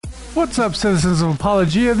What's up, citizens of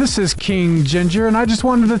Apologia? This is King Ginger, and I just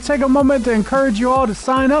wanted to take a moment to encourage you all to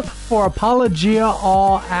sign up for Apologia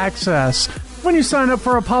All Access. When you sign up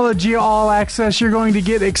for Apologia All Access, you're going to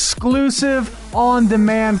get exclusive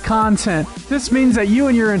on-demand content. This means that you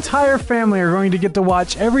and your entire family are going to get to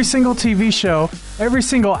watch every single TV show, every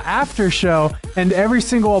single after show, and every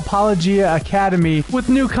single Apologia Academy with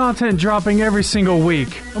new content dropping every single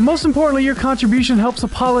week. But most importantly, your contribution helps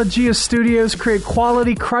Apologia Studios create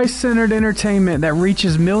quality, Christ-centered entertainment that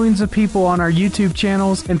reaches millions of people on our YouTube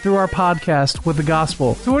channels and through our podcast with the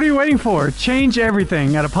gospel. So what are you waiting for? Change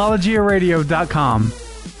everything at apologiaradio.com.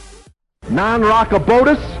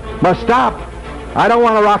 Non-rockabotus must stop. I don't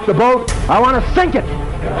want to rock the boat. I want to sink it.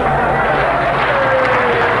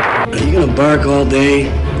 Are you going to bark all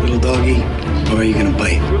day, little doggy, or are you going to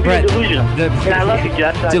bite? Brett, I love you,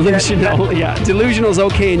 Jeff. Delusional, yeah. Delusional is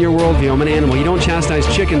okay in your worldview. I'm an animal. You don't chastise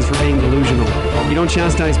chickens for being delusional. You don't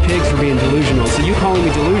chastise pigs for being delusional. So you calling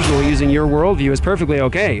me delusional using your worldview is perfectly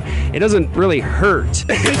okay. It doesn't really hurt.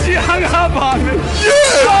 She hung up on me.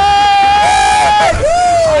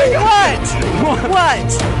 What?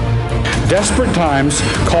 Desperate times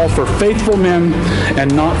call for faithful men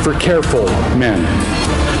and not for careful men.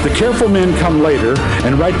 The careful men come later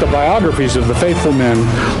and write the biographies of the faithful men,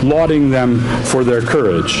 lauding them for their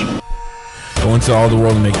courage. Go into all the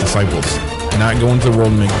world and make disciples. Not go into the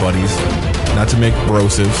world and make buddies. Not to make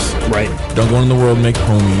brosives. Right. Don't go into the world and make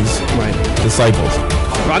homies. Right. Disciples.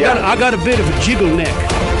 I got a bit of a jiggle neck.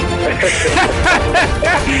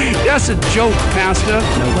 That's a joke, Pastor.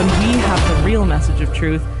 When we have the real message of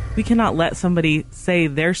truth, we cannot let somebody say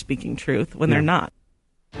they're speaking truth when they're not.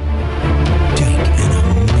 Take an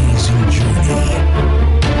amazing journey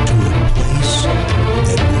to a place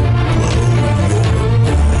that will blow your mind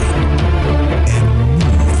and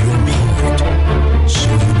move your heart so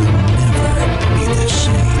you will never be the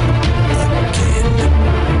same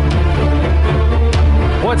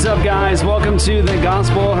again. What's up, guys? Welcome to the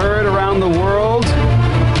Gospel Heard Around the World.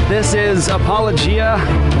 This is Apologia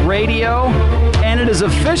Radio, and it is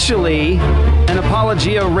officially an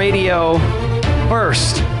Apologia Radio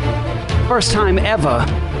first time ever.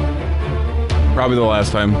 Probably the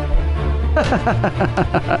last time.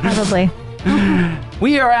 Probably.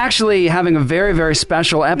 We are actually having a very, very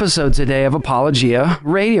special episode today of Apologia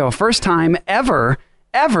Radio. First time ever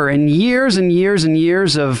in years and years and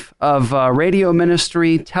years of radio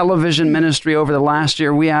ministry, television ministry over the last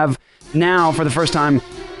year. We have now, for the first time,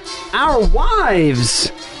 our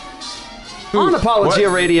wives on Apologia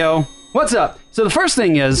Radio. What's up? So the first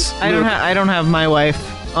thing is, I don't have my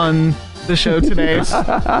wife on the show today.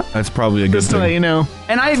 That's probably a good Just to thing. let you know.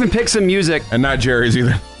 and I even picked some music. And not Jerry's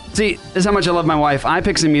either. See, this is how much I love my wife. I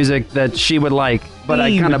picked some music that she would like, but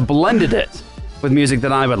I kind of blended it with music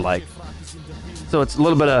that I would like. So it's a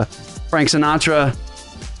little bit of Frank Sinatra.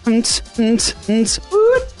 It's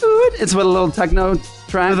with a little techno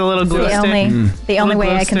track. With a little glue stick. The only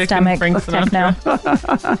way I can stomach techno.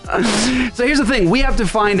 So here's the thing. We have to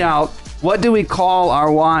find out, what do we call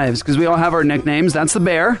our wives? Because we all have our nicknames. That's the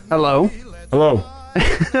bear. Hello. Hello.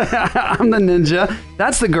 I'm the ninja.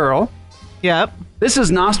 That's the girl. Yep. This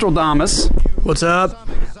is Nostradamus. What's up?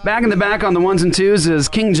 Back in the back on the ones and twos is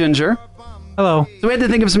King Ginger. Hello. So we had to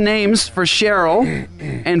think of some names for Cheryl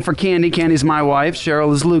and for Candy. Candy's my wife.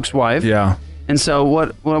 Cheryl is Luke's wife. Yeah. And so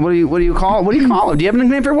what do you call her? Do you have a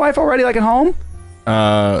nickname for your wife already, like at home?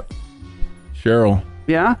 Cheryl.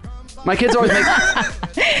 Yeah. My kids always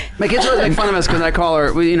make fun of us because I call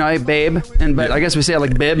her, hey, babe, but I guess we say it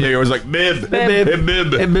like bib. Yeah, you're always like bib. Bib. Hey,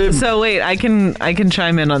 bib. Hey, bib. So wait, I can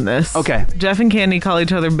chime in on this. Okay. Jeff and Candy call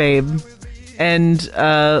each other babe, and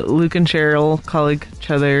Luke and Cheryl call each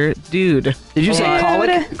other dude. Did you say call each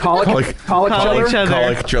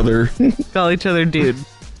other? Call each other dude.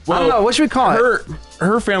 Well, I don't know. What should we call it?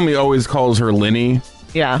 Her family always calls her Linny.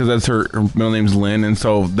 Yeah. Because that's her middle name's Lynn, and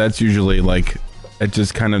so that's usually like, it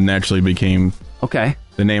just kind of naturally became Okay.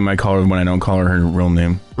 the name I call her when I don't call her real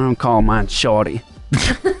name. I don't call mine Shorty.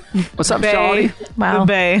 What's up, Bae. Shorty? Wow. The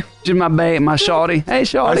bae. She's my babe, my Shorty. Hey, I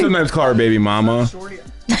Shorty. sometimes call her baby mama.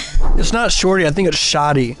 It's not Shorty. I think it's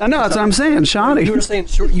Shoddy. I know, that's what I'm saying, Shorty. You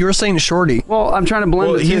were saying Shorty. Well, I'm trying to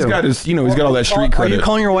blend Well, the he's two. got his, he's got all that street Are credit. you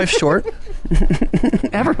calling your wife short?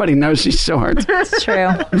 Everybody knows she's short. It's true.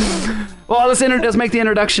 Well, let's make the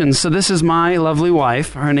introductions. So this is my lovely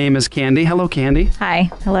wife. Her name is Candy. Hello, Candy. Hi.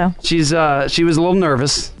 Hello. She was a little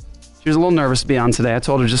nervous. She was a little nervous to be on today. I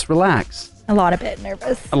told her just relax. A lot of bit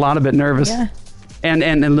nervous. A lot of bit nervous. Yeah.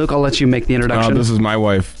 And Luke, I'll let you make the introduction. This is my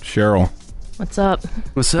wife, Cheryl. What's up?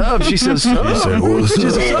 What's up? She says, She said, what's up?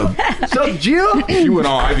 What's up, Jill? She went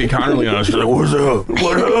all Ivy Connerly on us. She's like, what's up?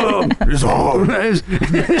 What up? It's hard.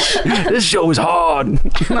 This show is hard.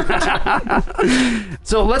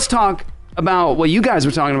 So let's talk about what you guys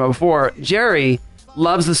were talking about before. Jerry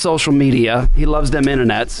loves the social media. He loves them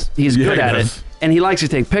internets. He's good at it. And he likes to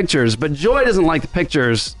take pictures. But Joy doesn't like the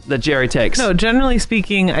pictures that Jerry takes. No, generally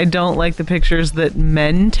speaking, I don't like the pictures that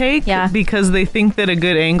men take because they think that a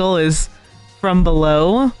good angle is from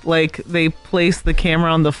below. Like, they place the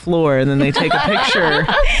camera on the floor and then they take a picture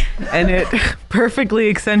and it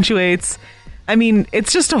perfectly accentuates. I mean,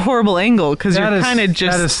 it's just a horrible angle because you're kind of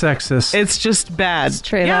just... That is sexist. It's just bad. It's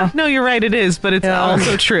true, Yeah, though. no, you're right, it is, but it's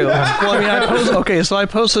also true. Well, I mean, I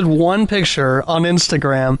posted one picture on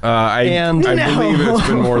Instagram. I believe it's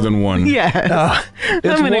been more than one. Yeah. It's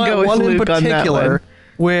I'm going to go with one in Luke on that particular one.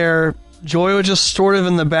 where Joy was just sort of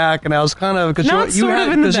in the back, and I was kind of... Not sort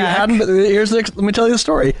of in the back. Let me tell you the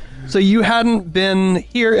story. So you hadn't been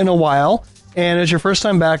here in a while, and it was your first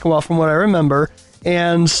time back, well, from what I remember.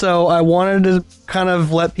 And so I wanted to kind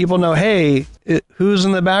of let people know, hey, who's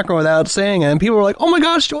in the background without saying it. And people were like, oh my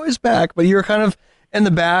gosh, Joy's back. But you're kind of in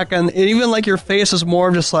the back, and even like your face is more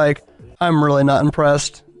of just like, I'm really not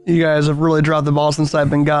impressed. You guys have really dropped the ball since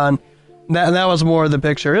I've been gone. That was more of the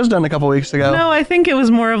picture. It was done a couple weeks ago. No, I think it was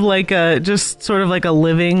more of like just sort of like a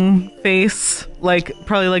living face, like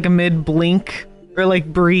probably like a mid-blink or like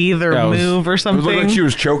breathe or move or something. It looked like she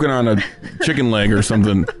was choking on a chicken leg or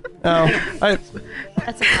something.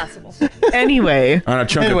 That's impossible. Anyway. On a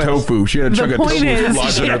chunk of tofu. She had a chunk of tofu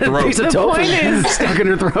lodged in her throat. The point is, stuck in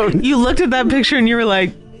her throat. You looked at that picture and you were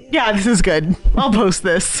like, yeah, this is good. I'll post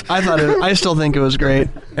this. I still think it was great.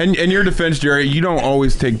 And in your defense, Jerry, you don't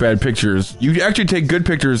always take bad pictures. You actually take good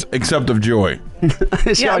pictures, except of Joy.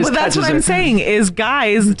 Yeah, well, that's what I'm saying is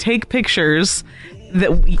guys take pictures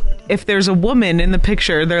that if there's a woman in the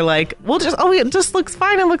picture, they're like, it just looks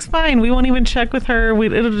fine. It looks fine. We won't even check with her.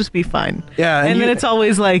 It'll just be fine. Yeah. And then it's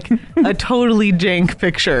always like a totally jank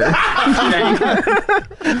picture.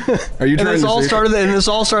 Are you trying this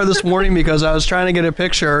all started this morning because I was trying to get a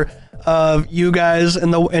picture of you guys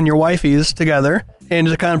and your wifeys together and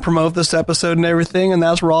to kind of promote this episode and everything, and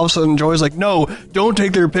that's where all of a sudden Joy's like, no, don't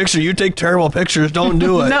take their picture. You take terrible pictures. Don't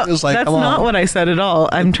do it. No, it's like, that's come on. not what I said at all.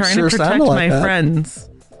 I'm trying to protect my friends.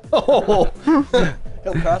 Oh.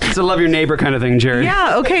 It's a love your neighbor kind of thing, Jerry.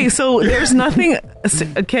 Yeah, okay, so there's nothing...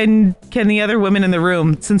 Can the other women in the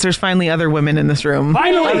room, since there's finally other women in this room,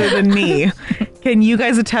 other than me, can you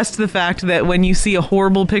guys attest to the fact that when you see a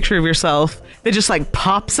horrible picture of yourself that just like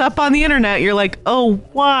pops up on the internet, you're like, oh,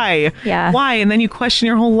 why? Yeah. Why? And then you question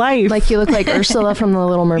your whole life. Like you look like Ursula from The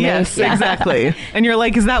Little Mermaid. Yes, exactly. And you're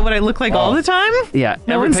like, is that what I look like all the time? Yeah.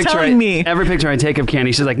 No one's telling me. Every picture I take of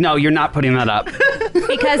Candy, she's like, no, you're not putting that up.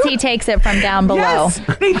 Because he takes it from down below. Yes,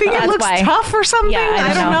 they think it looks tough or something. Yeah,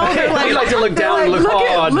 I don't know. They're like, You like to look down and look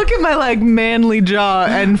hard. Look at my like manly jaw,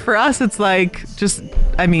 and for us, it's like just.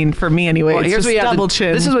 I mean, for me anyway, Well, it's here's just what you have double to,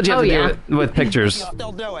 chin. This is what you have to do with pictures.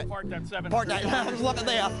 They'll do it. Park that 7. Park that. Look at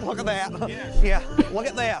that. Look at that. Yeah. Look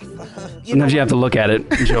at that. Sometimes you have to look at it,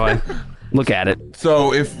 Joy. Look at it.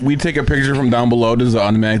 So if we take a picture from down below, does it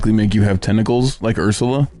automatically make you have tentacles like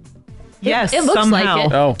Ursula? Yes, It looks somehow. like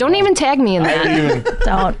it. Oh. Don't even tag me in that.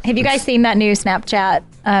 Don't. Have you guys seen that new Snapchat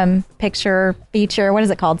picture feature? What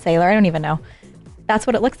is it called, Sailor? I don't even know. That's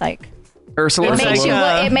what it looks like. Ursula.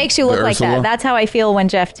 It makes you look like Ursula? that. That's how I feel when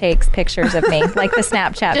Jeff takes pictures of me, like the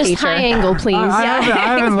Snapchat Just feature. high angle, please. I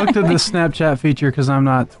haven't looked at the Snapchat feature because I'm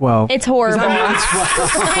not 12. It's horrible. Hey,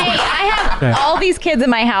 I have all these kids in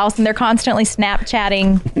my house, and they're constantly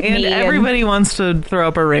Snapchatting me. And everybody wants to throw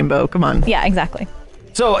up a rainbow. Come on. Yeah, exactly.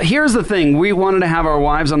 So here's the thing. We wanted to have our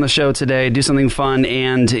wives on the show today, do something fun,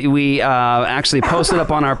 and we actually posted up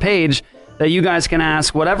on our page that you guys can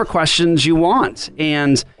ask whatever questions you want.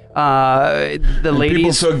 And the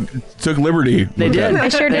ladies People took liberty. They with did. that. They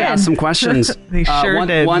sure did. asked some questions. They sure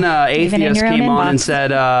did. One Even in atheist your own came on and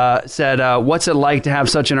inbox. said, "What's it like to have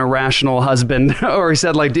such an irrational husband?" Or he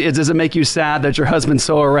said, "Like, does it make you sad that your husband's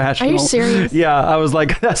so irrational?" Are you serious? Yeah, I was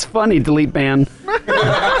like, "That's funny." Delete ban.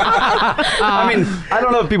 I mean, I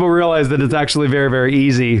don't know if people realize that it's actually very, very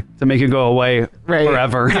easy to make it go away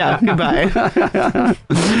forever. Yeah. Goodbye.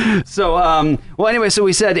 So, well, anyway, so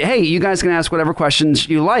we said, hey, you guys can ask whatever questions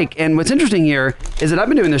you like. And what's interesting here is that I've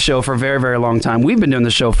been doing this show for a very, very long time. We've been doing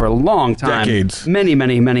this show for a long time. Decades. Many,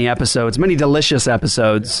 many, many episodes. Many delicious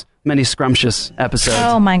episodes. Many scrumptious episodes.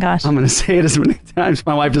 Oh my gosh. I'm going to say it as many times.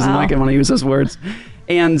 My wife doesn't like it when I use those words.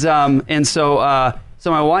 And so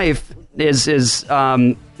my wife is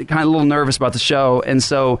kind of a little nervous about the show. And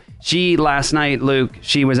so she, last night, Luke,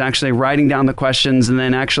 she was actually writing down the questions and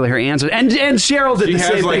then actually her answers. And Cheryl did the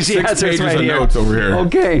same thing. She has 6 pages right of here. notes over here.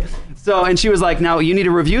 Okay. So, and she was like, "Now you need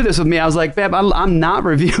to review this with me." I was like, "Babe, I'm not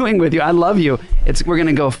reviewing with you. I love you. We're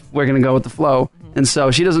gonna go with the flow." And so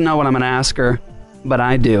she doesn't know what I'm gonna ask her, but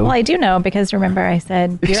I do. Well, I do know because remember I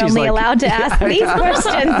said you're She's only like- allowed to ask these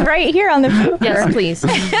questions right here on the paper. Yes, please.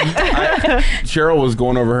 Cheryl was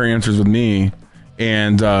going over her answers with me,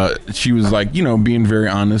 and she was like, being very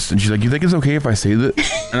honest. And she's like, "You think it's okay if I say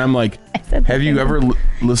that?" And I'm like, "Have you ever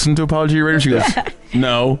listened to Apologia Radio?" She goes,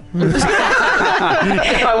 "No."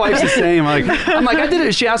 My wife's the same. I'm like, I did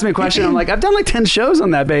it. She asked me a question. I'm like, I've done like 10 shows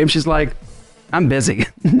on that, babe. She's like, I'm busy.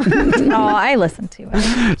 Oh, I listen to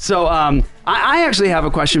it. So, I actually have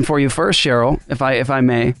a question for you first, Cheryl, if I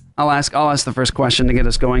may. I'll ask the first question to get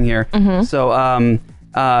us going here. Mm-hmm. So,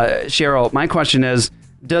 Cheryl, my question is,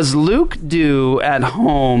 does Luke do at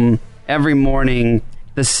home every morning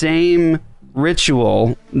the same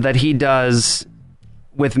ritual that he does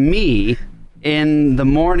with me in the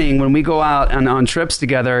morning when we go out and on trips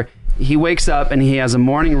together? He wakes up and he has a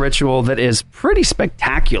morning ritual that is pretty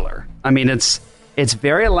spectacular. I mean, it's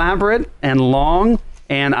very elaborate and long.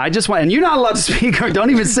 And I just want, and you're not allowed to speak or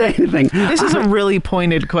don't even say anything. This is a really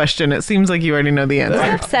pointed question. It seems like you already know the answer.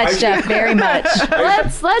 Upsets Jeff very much.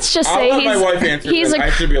 Let's just say I'll let my wife answer. I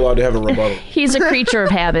should be allowed to have a rebuttal. he's a creature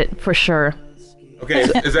of habit for sure. Okay,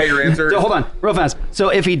 is that your answer? So hold on, real fast. So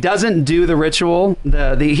if he doesn't do the ritual,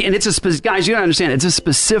 and it's guys, you don't understand. It's a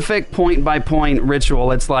specific point by point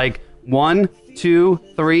ritual. It's like 1, 2,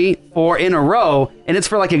 3, 4 in a row, and it's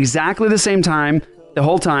for like exactly the same time the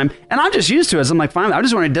whole time. And I'm just used to it. So I'm like, fine. I'm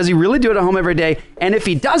just wondering, does he really do it at home every day? And if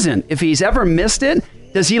he doesn't, if he's ever missed it,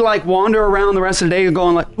 does he like wander around the rest of the day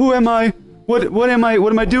going like, who am I? What am I?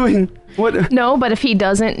 What am I doing? What? No, but if he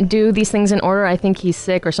doesn't do these things in order, I think he's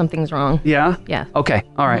sick or something's wrong. Yeah? Yeah. Okay.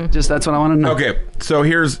 All right. Just that's what I want to know. Okay, so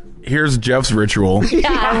here's Jeff's ritual. Yeah,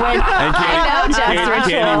 I know Jeff's ritual.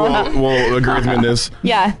 Candy will agree with me on this.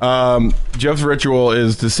 Yeah. Jeff's ritual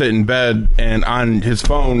is to sit in bed and on his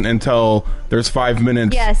phone until there's 5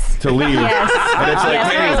 minutes to leave. Yes. And it's like,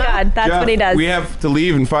 Yes, hey, praise God. That's Jeff, what he does. we have to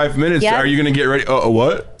leave in 5 minutes. Yep. Are you going to get ready?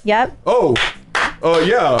 What? Yep.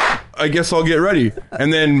 Yeah, I guess I'll get ready.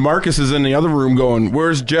 And then Marcus is in the other room going,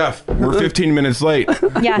 "Where's Jeff? We're 15 minutes late."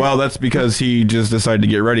 Yeah. Well, that's because he just decided to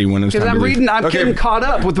get ready when it's time Because to leave. I'm getting caught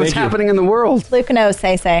up with what's Thank you. happening in the world. Luke knows,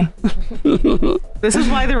 say. This is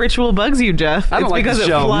why the ritual bugs you, Jeff. I don't It's like because this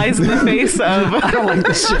it show. flies in the face of I don't like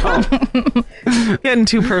this show. getting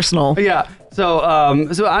too personal. Yeah. So, I'm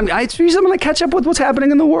going to catch up with what's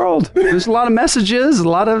happening in the world. There's a lot of messages, a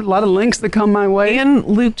lot of links that come my way. And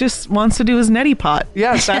Luke just wants to do his neti pot.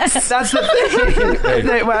 Yes, that's the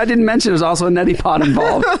thing. Well, I didn't mention there's also a neti pot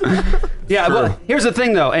involved. Yeah, but here's the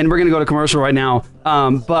thing, though, and we're going to go to commercial right now.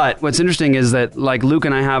 But what's interesting is that, like, Luke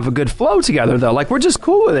and I have a good flow together, though. Like, we're just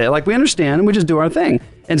cool with it. Like, we understand, and we just do our thing.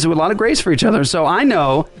 And so, a lot of grace for each other. So, I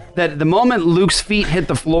know that the moment Luke's feet hit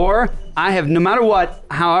the floor, I have, no matter what,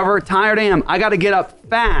 however tired I am, I got to get up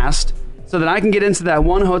fast so that I can get into that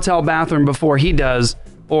one hotel bathroom before he does,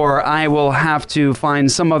 or I will have to find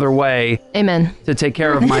some other way Amen. to take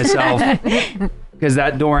care of myself because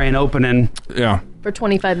that door ain't opening. Yeah. For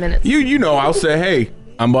 25 minutes. You know, I'll say, "Hey,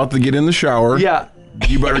 I'm about to get in the shower. Yeah.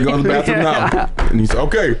 You better go to the bathroom now." And he's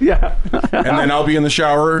okay. Yeah. And then I'll be in the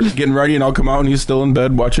shower getting ready, and I'll come out, and he's still in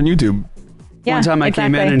bed watching YouTube. Yeah, One time I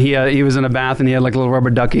came in and he was in a bath and he had like little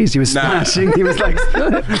rubber duckies. He was splashing. He was like, he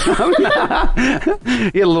had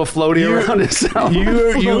a little floaty around himself.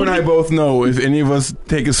 You and I both know if any of us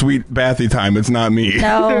take a sweet bathy time, it's not me.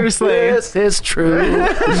 No. Seriously. This is true.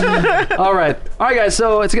 All right, guys.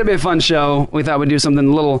 So it's gonna be a fun show. We thought we'd do something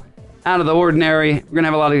a little out of the ordinary. We're gonna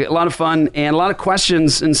have a lot of fun and a lot of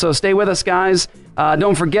questions. And so stay with us, guys.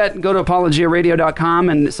 Don't forget, go to apologiaradio.com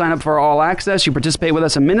and sign up for All Access. You participate with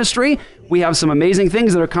us in ministry. We have some amazing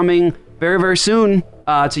things that are coming very, very soon to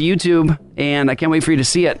YouTube, and I can't wait for you to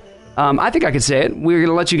see it. I think I could say it. We're going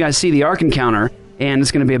to let you guys see the Ark Encounter, and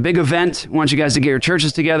it's going to be a big event. We want you guys to get your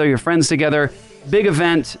churches together, your friends together. Big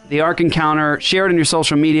event, the Ark Encounter. Share it on your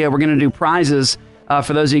social media. We're going to do prizes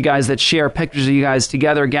for those of you guys that share pictures of you guys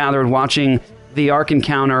together, gathered, watching the Ark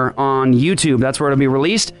Encounter on YouTube. That's where it'll be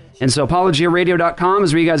released. And so apologiaradio.com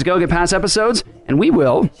is where you guys go, get past episodes, and we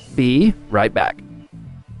will be right back.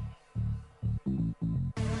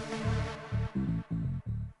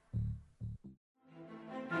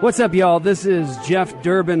 What's up, y'all? This is Jeff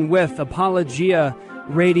Durbin with Apologia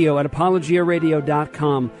Radio at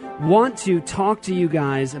apologiaradio.com. Want to talk to you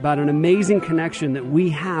guys about an amazing connection that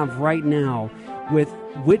we have right now with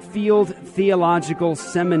Whitfield Theological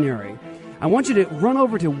Seminary. I want you to run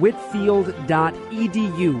over to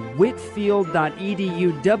whitfield.edu, whitfield.edu,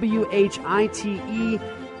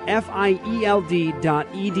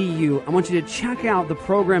 whitfield.edu. I want you to check out the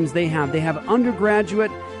programs they have. They have undergraduate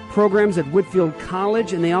programs at Whitfield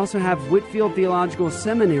College, and they also have Whitfield Theological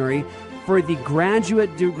Seminary for the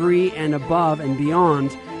graduate degree and above and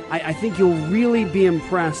beyond. I think you'll really be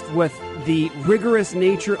impressed with the rigorous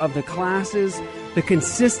nature of the classes, the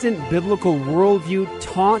consistent biblical worldview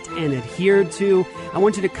taught and adhered to. I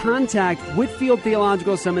want you to contact Whitfield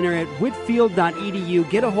Theological Seminary at whitfield.edu.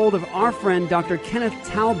 Get a hold of our friend, Dr. Kenneth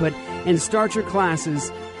Talbot, and start your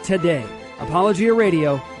classes today.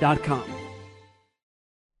 ApologiaRadio.com.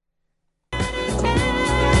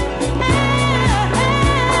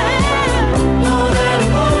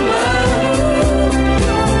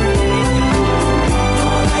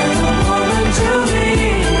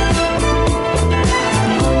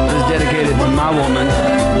 My woman,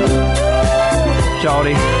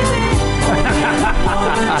 Jody.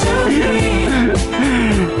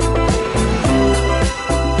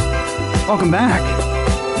 Welcome back.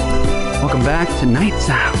 Welcome back to Night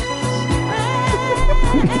Sounds.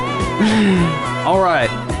 All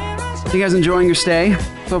right. You guys enjoying your stay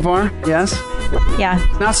so far? Yes? Yeah.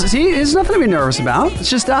 Now, see, there's nothing to be nervous about.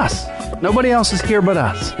 It's just us. Nobody else is here but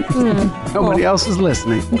us. Nobody else is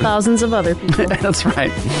listening. Thousands of other people. That's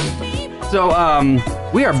right. So,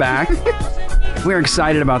 we are back. We're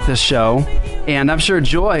excited about this show, and I'm sure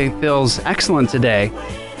Joy feels excellent today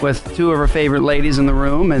with two of her favorite ladies in the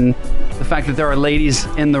room, and the fact that there are ladies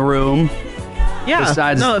in the room. Yeah,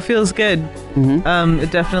 besides... no, it feels good. Mm-hmm.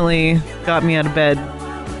 It definitely got me out of bed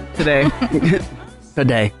today.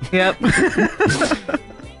 Today. Yep.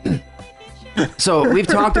 So we've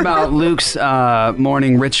talked about Luke's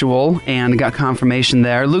morning ritual and got confirmation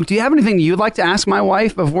there. Luke, do you have anything you'd like to ask my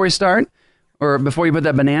wife before we start? Or before you put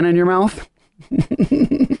that banana in your mouth? I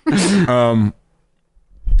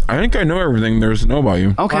think I know everything there's to know about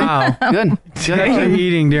you. Okay. Wow. Good. Good.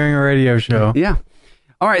 Eating during a radio show. Yeah.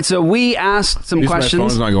 All right, so we asked some questions. My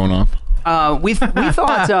phone's not going off. We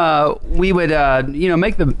thought we would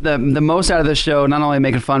make the most out of this show, not only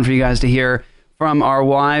make it fun for you guys to hear from our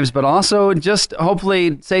wives, but also just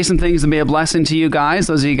hopefully say some things that be a blessing to you guys,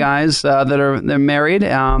 those of you guys they're married,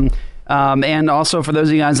 and also for those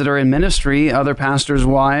of you guys that are in ministry, other pastors'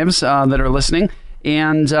 wives that are listening.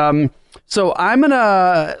 And so I'm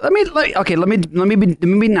gonna let me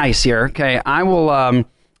be nice here. Okay, I will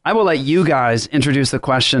let you guys introduce the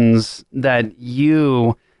questions that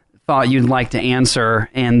you thought you'd like to answer,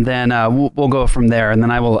 and then we'll go from there, and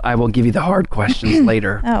then I will give you the hard questions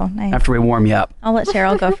later. Oh, nice. After we warm you up. I'll let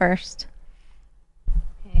Cheryl go first.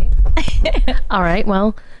 All right.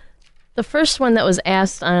 Well, the first one that was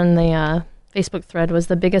asked on the Facebook thread was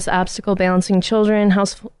the biggest obstacle balancing children,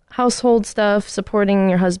 household stuff, supporting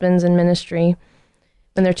your husbands in ministry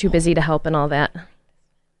when they're too busy to help and all that.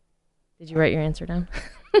 Did you write your answer down?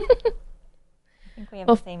 I think we have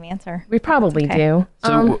the same answer. We probably do.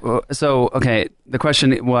 So okay, the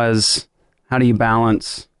question was, how do you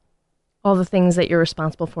balance all the things that you're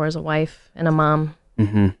responsible for as a wife and a mom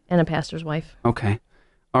and a pastor's wife? Okay.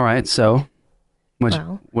 All right. So, what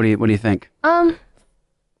do you think?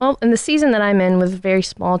 Well, in the season that I'm in with very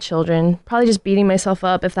small children, probably just beating myself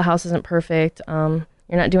up if the house isn't perfect. You're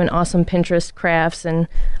not doing awesome Pinterest crafts and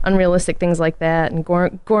unrealistic things like that, and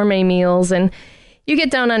gourmet meals, and you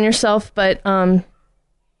get down on yourself. But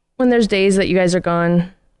when there's days that you guys are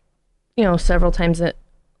gone, several times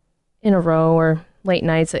in a row or late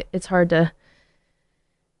nights, it's hard to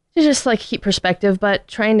just keep perspective, but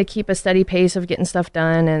trying to keep a steady pace of getting stuff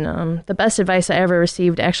done. And the best advice I ever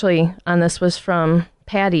received actually on this was from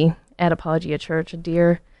Patty at Apologia Church, a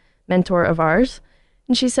dear mentor of ours.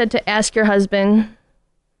 And she said to ask your husband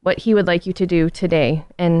what he would like you to do today.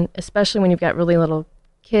 And especially when you've got really little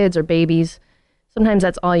kids or babies, sometimes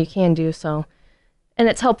that's all you can do. So, and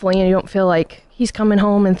it's helpful, you don't feel like he's coming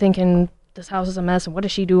home and thinking this house is a mess and what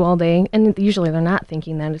does she do all day? And usually they're not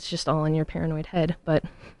thinking that. It's just all in your paranoid head. But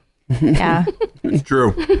yeah, it's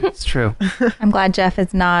true. It's true. I'm glad Jeff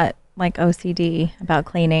is not OCD about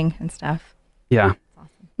cleaning and stuff. Yeah.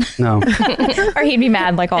 No. Or he'd be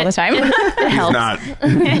mad all the time. It helps. Not.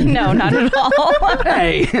 No, not at all.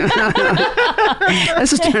 Hey.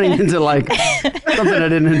 This is turning into something I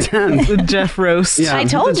didn't intend. The Jeff roast. Yeah, I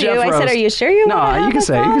told you. I said, are you sure you want to have you can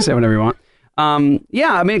say whatever you want.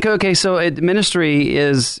 Yeah, I mean, okay, so ministry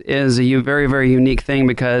is a very, very unique thing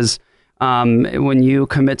because when you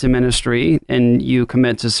commit to ministry and you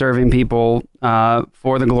commit to serving people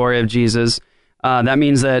for the glory of Jesus, that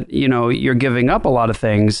means that, you're giving up a lot of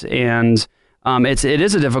things. And it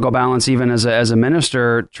is a difficult balance, even as a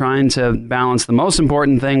minister, trying to balance the most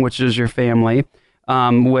important thing, which is your family,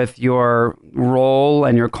 with your role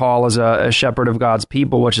and your call as a shepherd of God's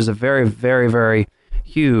people, which is a very, very, very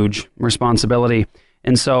huge responsibility.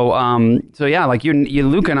 And so, yeah, like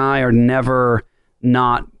Luke and I are never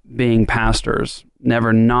not being pastors,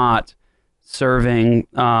 never not serving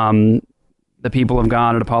the people of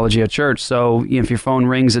God at Apologia Church. So if your phone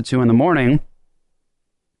rings at 2 a.m,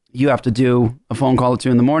 you have to do a phone call at 2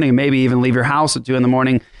 a.m, and maybe even leave your house at 2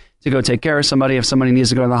 a.m. to go take care of somebody. If somebody needs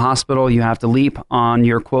to go to the hospital, you have to leap on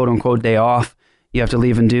your quote unquote day off. You have to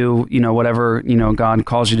leave and do, whatever, God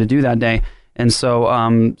calls you to do that day. And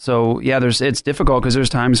so, yeah, it's difficult because there's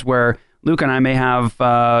times where Luke and I may have,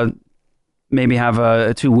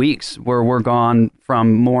 2 weeks where we're gone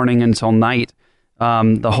from morning until night,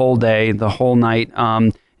 the whole day, the whole night.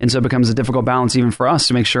 And so it becomes a difficult balance even for us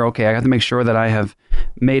to make sure, okay, I have to make sure that I have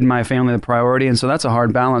made my family the priority. And so that's a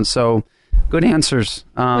hard balance. So good answers.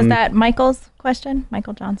 Was that Michael's question?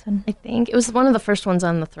 Michael Johnson? I think it was one of the first ones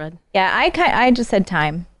on the thread. Yeah, I just said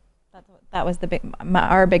time. That was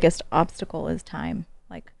our biggest obstacle is time,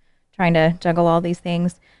 like trying to juggle all these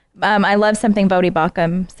things. I love something Bodhi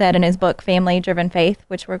Baucham said in his book, Family Driven Faith,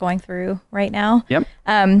 which we're going through right now. Yep.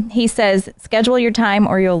 He says, schedule your time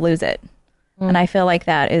or you'll lose it. And I feel like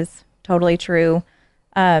that is totally true.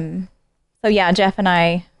 So yeah, Jeff and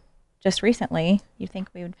I just recently, you think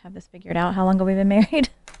we would have this figured out? How long have we been married?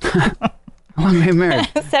 How long have we been married?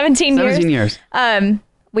 17 years. 17 years.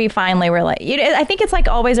 We finally were like, I think it's like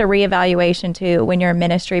always a reevaluation too when you're in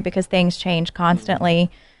ministry because things change constantly.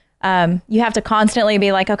 You have to constantly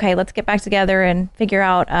be like, okay, let's get back together and figure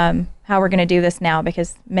out how we're going to do this now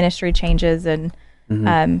because ministry changes. And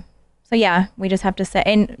so, yeah, we just have to say,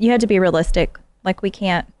 and you have to be realistic. Like we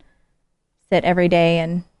can't sit every day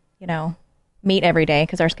and, meet every day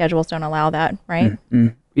because our schedules don't allow that, right?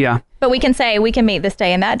 Yeah. But we can say we can meet this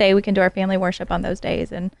day and that day. We can do our family worship on those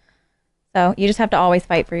days. And so you just have to always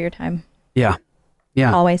fight for your time. Yeah.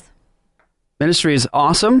 Yeah. Always. Ministry is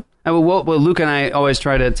awesome. And what Luke and I always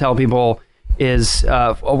try to tell people is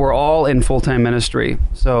we're all in full-time ministry.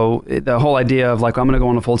 So the whole idea of like, I'm going to go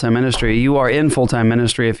into full-time ministry, you are in full-time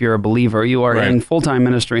ministry if you're a believer. You are in full-time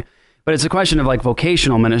ministry. But it's a question of like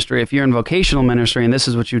vocational ministry. If you're in vocational ministry and this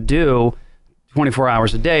is what you do 24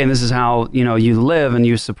 hours a day and this is how you live and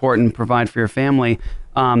you support and provide for your family,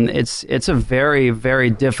 it's a very, very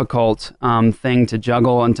difficult thing to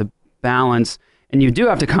juggle and to balance. And you do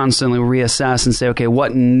have to constantly reassess and say, okay,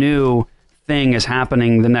 what new thing is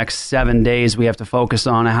happening the next 7 days we have to focus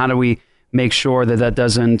on? And how do we make sure that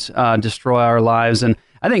doesn't destroy our lives? And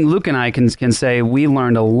I think Luke and I can say we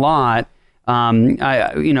learned a lot, pastoring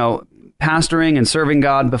and serving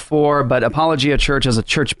God before, but Apologia Church as a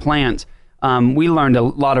church plant, we learned a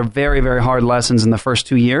lot of very, very hard lessons in the first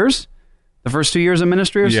 2 years. The first 2 years of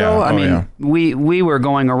ministry or so, I mean, we were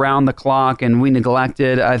going around the clock and we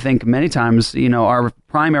neglected, I think, many times, our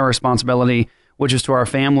primary responsibility, which is to our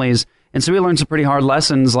families. And so we learned some pretty hard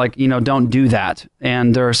lessons like, don't do that.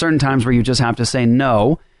 And there are certain times where you just have to say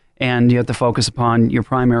no, and you have to focus upon your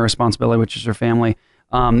primary responsibility, which is your family.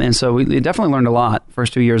 And so we definitely learned a lot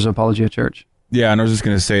first 2 years of Apologia Church. Yeah, and I was just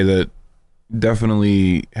going to say that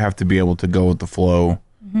definitely have to be able to go with the flow.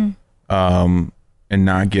 And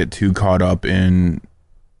not get too caught up in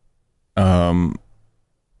when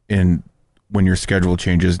your schedule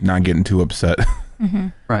changes, not getting too upset.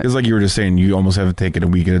 Right. It's like you were just saying, you almost have to take it a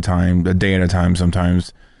week at a time, a day at a time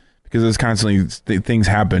sometimes, because it's constantly, things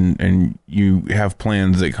happen and you have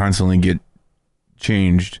plans that constantly get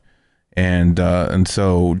changed. And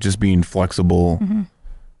so just being flexible.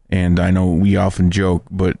 And I know we often joke,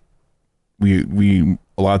 but we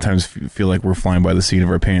a lot of times feel like we're flying by the seat of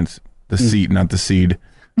our pants. The seat, not the seed.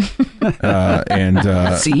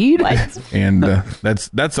 Seed? And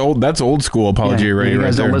that's old school Apologia Radio. You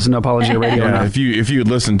guys don't listen to Apologia Radio enough. If you had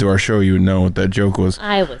listened to our show, you would know what that joke was.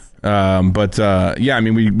 I was. But I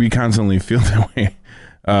mean, we constantly feel that way.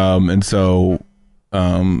 And so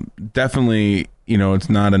definitely, it's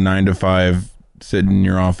not a 9 to 5 sitting in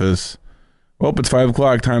your office. Well, it's 5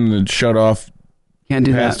 o'clock, time to shut off. Can't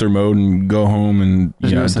do pastor mode and go home, and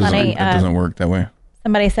it doesn't work that way.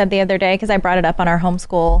 Somebody said the other day, because I brought it up on our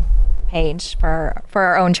homeschool page for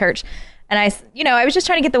our own church, and I was just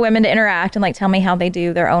trying to get the women to interact and like tell me how they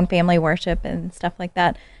do their own family worship and stuff like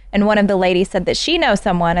that. And one of the ladies said that she knows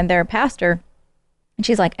someone and they're a pastor, and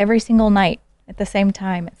she's like every single night at the same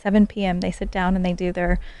time at 7 p.m. they sit down and they do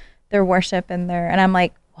their worship and I'm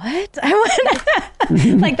like, what?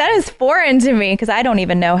 Like that is foreign to me because I don't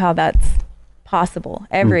even know how that's possible.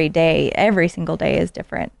 Every day, every single day is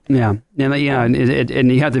different. Yeah, and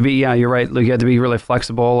and you have to be. Yeah, you're right. Luke, you have to be really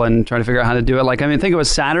flexible and try to figure out how to do it. Like, I mean, I think it was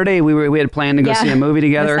Saturday. We had planned to go see a movie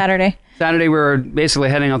together. Saturday, we were basically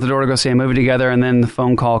heading out the door to go see a movie together, and then the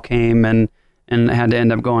phone call came, and I had to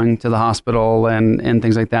end up going to the hospital and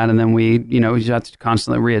things like that. And then we just have to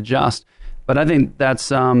constantly readjust. But I think that's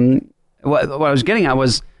what I was getting at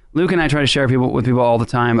was Luke and I try to share with people all the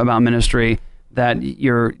time about ministry. That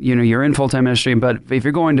you're in full-time ministry, but if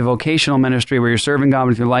you're going to vocational ministry where you're serving God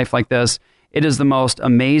with your life like this, it is the most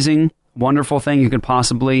amazing, wonderful thing you could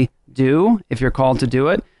possibly do if you're called to do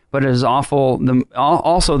it. But it is also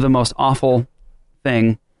the most awful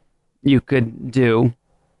thing you could do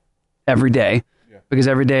every day, because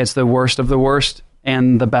every day it's the worst of the worst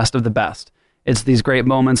and the best of the best. It's these great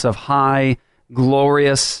moments of high,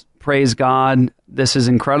 glorious, praise God, this is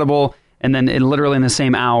incredible, and then literally in the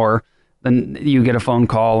same hour, then you get a phone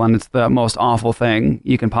call and it's the most awful thing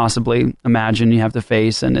you can possibly imagine you have to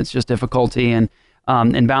face, and it's just difficulty. And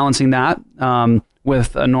balancing that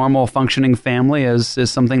with a normal functioning family is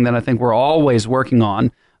something that I think we're always working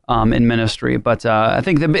on in ministry. But I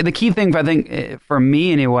think the key thing, for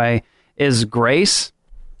me anyway, is grace,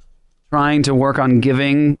 trying to work on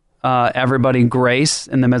giving everybody grace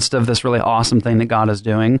in the midst of this really awesome thing that God is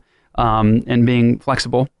doing, and being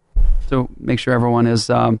flexible to make sure everyone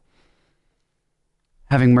is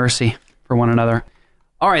having mercy for one another.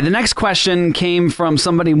 All right, the next question came from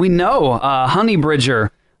somebody we know, Honey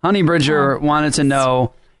Bridger. Honey Bridger wanted to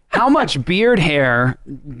know, how much beard hair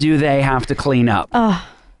do they have to clean up? Oh.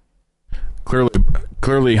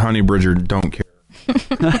 Clearly, Honey Bridger don't care.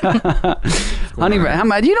 Honey,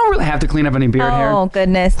 you don't really have to clean up any beard hair. Oh,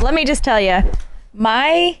 goodness. Let me just tell you,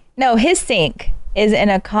 his sink is in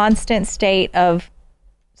a constant state of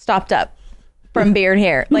stopped up from beard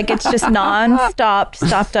hair. Like, it's just non-stop,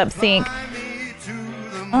 stopped up sink.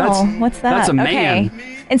 What's that? That's a man.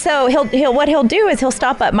 Okay. And so he'll do is he'll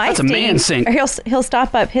stop up my sink. That's a man sink. Or he'll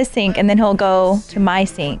stop up his sink, and then he'll go to my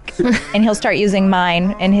sink and he'll start using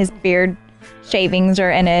mine, and his beard shavings are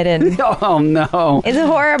in it. And oh no, is it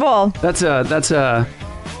horrible? That's a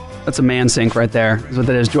man sink right there. Is what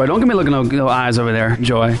that is. Joy, don't give me looking at eyes over there,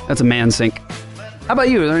 Joy. That's a man sink. How about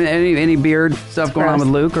you? Is there any beard stuff going on with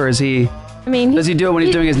Luke, or is he? I mean, does he do it when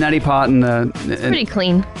he's doing his neti pot and it's pretty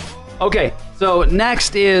clean. Okay, so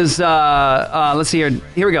next is let's see here.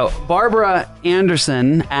 Here we go. Barbara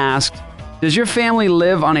Anderson asked, "Does your family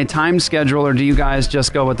live on a time schedule, or do you guys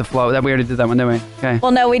just go with the flow?" That we already did that one, didn't we? Okay.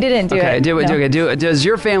 Well, no, we didn't do it. Does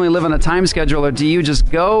your family live on a time schedule, or do you just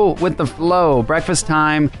go with the flow? Breakfast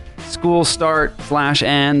time, school start /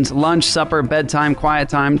 end, lunch, supper, bedtime, quiet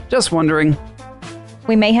time. Just wondering.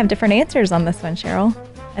 We may have different answers on this one, Cheryl.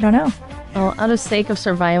 I don't know. Well, out of sake of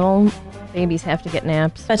survival, babies have to get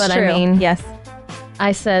naps. That's but true. I mean, yes.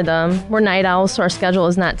 I said we're night owls, so our schedule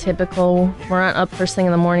is not typical. We're not up first thing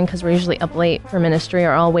in the morning because we're usually up late for ministry,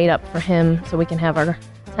 or I'll wait up for him so we can have our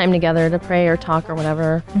time together to pray or talk or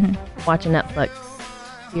whatever, watch a Netflix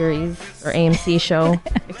series or AMC show,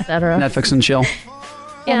 etc. Netflix and chill.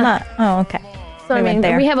 Yeah. Okay. So I mean,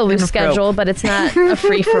 we have a loose schedule, but it's not a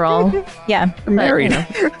free-for-all. Yeah. I'm married.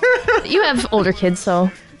 You have older kids, so...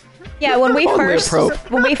 Yeah, when we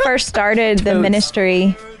first started the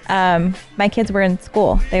ministry, my kids were in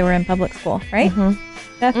school. They were in public school, right?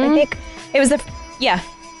 Beth, I think it was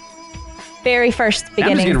very first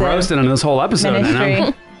beginnings. I'm just getting roasted on this whole episode.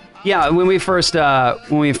 Ministry. Yeah, when we first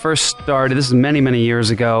started, this is many years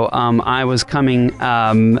ago. I was coming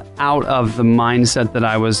out of the mindset that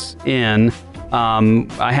I was in.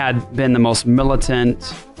 I had been the most militant,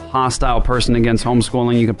 hostile person against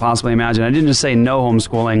homeschooling you could possibly imagine. I didn't just say no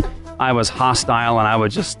homeschooling. I was hostile, and I would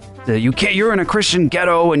just, you're in a Christian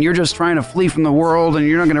ghetto, and you're just trying to flee from the world, and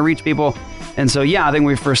you're not going to reach people. And so, yeah, I think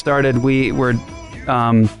when we first started, we were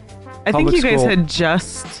I think you guys had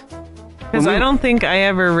just, because I don't think I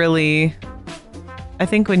ever really, I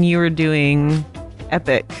think when you were doing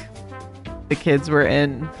Epic, the kids were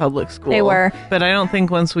in public school. They were. But I don't think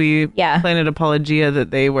once we planted Apologia that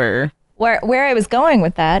they were. Where I was going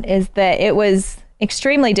with that is that it was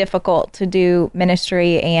extremely difficult to do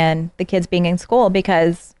ministry and the kids being in school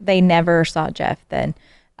because they never saw Jeff then.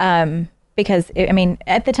 Because,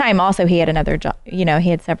 at the time also he had another job, he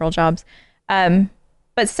had several jobs.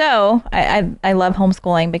 But so I love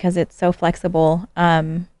homeschooling because it's so flexible,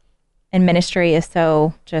 and ministry is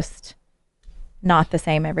so just not the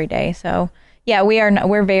same every day. So yeah,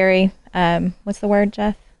 we're very, what's the word,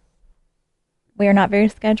 Jeff? We are not very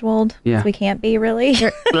scheduled. Yeah. We can't be really.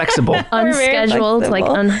 Flexible. Unscheduled, like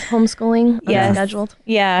homeschooling, unscheduled.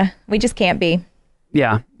 Yeah, we just can't be.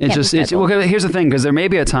 Yeah, it's well, here's the thing, because there may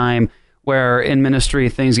be a time where in ministry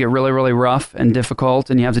things get really, really rough and difficult,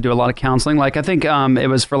 and you have to do a lot of counseling. Like I think it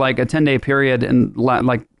was for like a 10-day period, and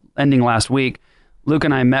like ending last week, Luke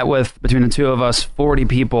and I met with, between the two of us, 40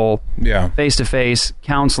 people, face-to-face,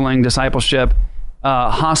 counseling, discipleship,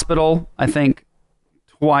 hospital, I think,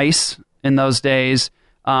 twice in those days,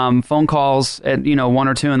 phone calls at 1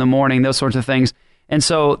 or 2 in the morning, those sorts of things. And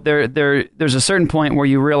so there's a certain point where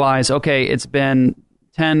you realize, okay, it's been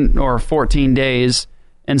 10 or 14 days,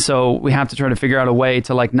 and so we have to try to figure out a way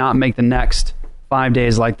to like not make the next 5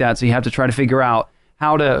 days like that. So you have to try to figure out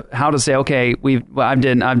how to say, okay, I've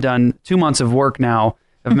done 2 months of work now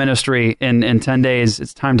of ministry in 10 days.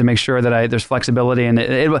 It's time to make sure that there's flexibility, and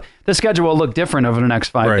the schedule will look different over the next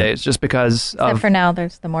 5 days, just because. Except for now,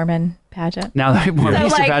 there's the Mormon pageant. Now the Mormon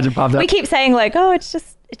Easter pageant popped up. We keep saying like, oh, it's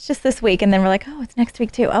just this week, and then we're like, oh, it's next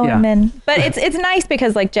week too. Oh, Yeah. and then, but it's nice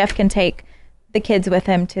because like Jeff can take the kids with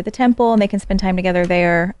him to the temple, and they can spend time together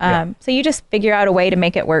there. So you just figure out a way to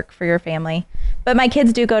make it work for your family. But my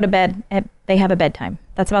kids do go to bed. They have a bedtime.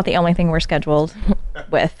 That's about the only thing we're scheduled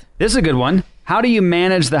with. This is a good one. How do you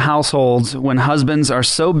manage the households when husbands are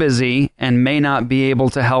so busy and may not be able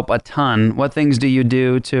to help a ton? What things do you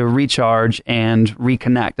do to recharge and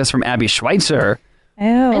reconnect? That's from Abby Schweitzer.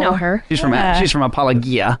 Oh, I know her. She's from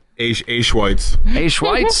Apologia. A. Schweitz. A.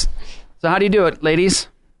 Schweitz. So how do you do it, ladies?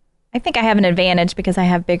 I think I have an advantage because I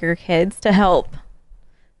have bigger kids to help.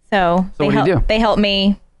 So what do you do? They help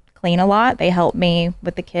me clean a lot. They help me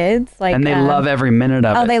with the kids. And they love every minute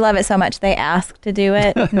of it. Oh, they love it so much. They ask to do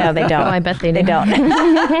it. No, they don't. Oh, I bet they do. They don't.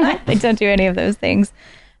 They don't do any of those things.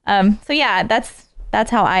 So yeah, that's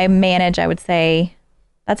how I manage. I would say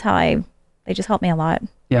they just help me a lot.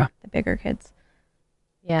 Yeah. The bigger kids.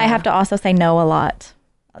 Yeah. I have to also say no a lot.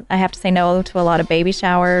 I have to say no to a lot of baby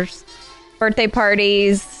showers, birthday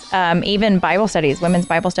parties, even Bible studies, women's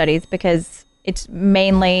Bible studies, because it's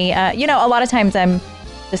mainly, a lot of times I'm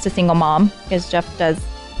just a single mom because Jeff does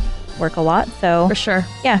work a lot. So For sure.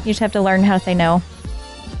 yeah, you just have to learn how to say no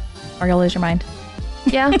or you'll lose your mind.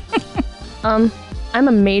 Yeah. I'm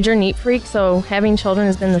a major neat freak, so having children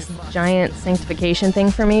has been this giant sanctification thing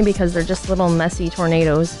for me because they're just little messy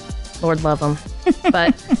tornadoes. Lord love them.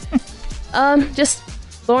 But just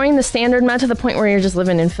lowering the standard, not to the point where you're just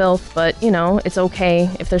living in filth, but, it's okay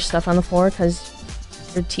if there's stuff on the floor because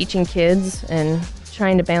you're teaching kids and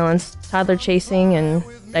trying to balance toddler chasing and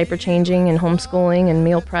diaper changing and homeschooling and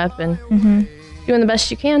meal prep and doing the best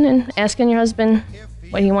you can and asking your husband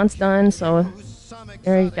what he wants done. So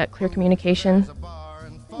there you've got clear communication.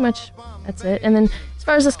 Pretty much that's it. And then as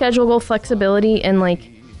far as the schedule goes, flexibility and like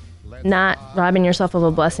not robbing yourself of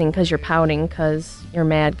a blessing because you're pouting because you're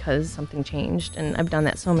mad because something changed. And I've done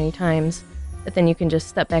that so many times that then you can just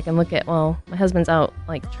step back and look at, well, my husband's out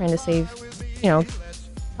like trying to save,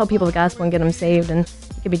 tell people the gospel and get them saved, and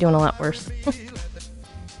he could be doing a lot worse.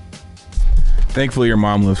 Thankfully, your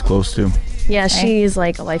mom lives close too. Yeah, she's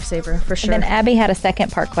like a lifesaver for sure. And then Abby had a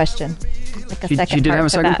second part question. She did have a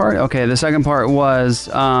second part? Okay, the second part was,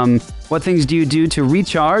 what things do you do to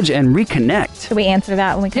recharge and reconnect? Should we answer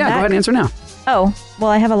that when we come back? Yeah, go ahead and answer now. Oh, well,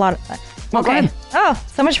 I have a lot of... Well, go ahead. Oh,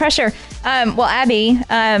 so much pressure. Well, Abby,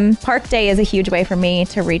 Park Day is a huge way for me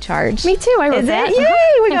to recharge. Me too. I wrote Is that. it?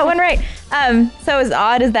 Yay, we got one right. So as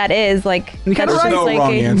odd as that is, like... You got it There's right. no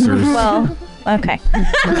wrong answers. Well, okay.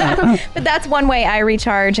 But that's one way I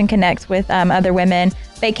recharge and connect with other women.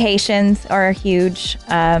 Vacations are a huge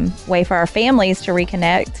way for our families to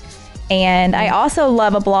reconnect. And I also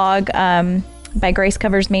love a blog by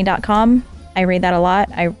gracecoversme.com. I read that a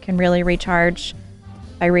lot. I can really recharge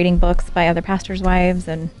by reading books by other pastors' wives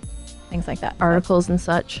and things like that. Articles and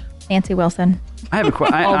such. Nancy Wilson. I have a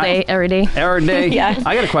question. All day, every day. Every day. Yeah.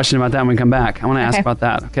 I got a question about that when we come back. I want to ask Okay. about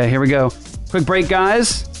that. Okay, here we go. Quick break,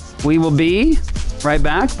 guys. We will be right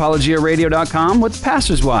back. ApologiaRadio.com with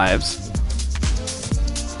Pastors' Wives.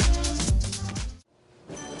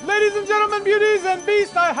 Ladies and gentlemen, beauties and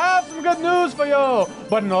beasts, I have some good news for you.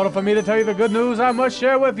 But in order for me to tell you the good news, I must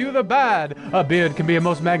share with you the bad. A beard can be a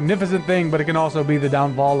most magnificent thing, but it can also be the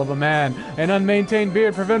downfall of a man. An unmaintained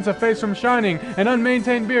beard prevents a face from shining. An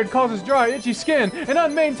unmaintained beard causes dry, itchy skin. An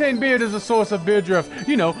unmaintained beard is a source of beard drift.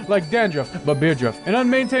 You know, like dandruff, but beard drift. An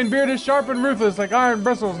unmaintained beard is sharp and ruthless, like iron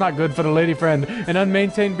bristles, not good for the lady friend. An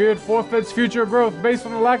unmaintained beard forfeits future growth based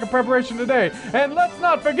on a lack of preparation today. And let's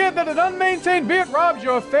not forget that an unmaintained beard robs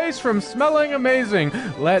your face from smelling amazing.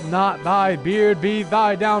 Let not thy beard be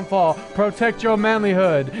thy downfall. Protect your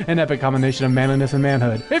manlyhood. An epic combination of manliness and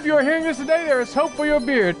manhood. If you are hearing this today, there is hope for your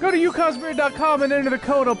beard. Go to yukonsbeard.com and enter the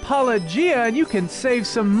code APOLOGIA, and you can save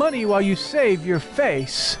some money while you save your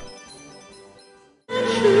face.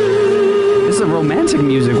 This is romantic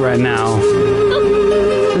music right now.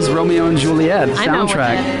 This is Romeo and Juliet I know what soundtrack.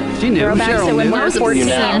 that She knew. Throwback Cheryl to when knew. we were 14.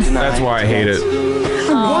 That's why I hate it.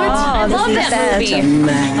 Oh, I this love is that movie.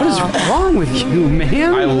 What is wrong with you,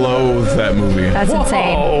 man? I loathe that movie. That's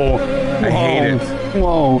insane. I hate it.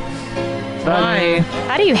 Whoa. Why?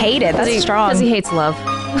 How do you hate it? That's strong. Because he hates love.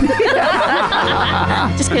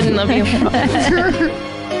 Just kidding, love you.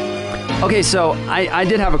 Okay, so I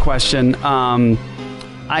did have a question.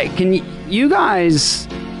 Can you guys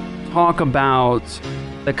talk about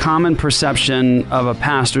the common perception of a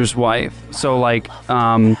pastor's wife? So, like,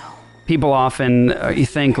 people often you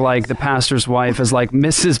think like the pastor's wife is like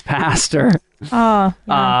Mrs. Pastor. Oh,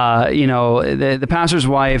 yeah. The pastor's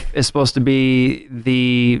wife is supposed to be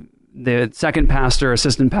the second pastor,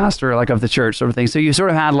 assistant pastor, like of the church, sort of thing. So you sort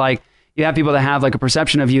of had like you have people that have like a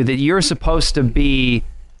perception of you that you're supposed to be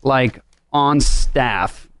like on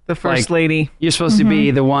staff, The first like, lady. You're supposed to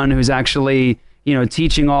be the one who's actually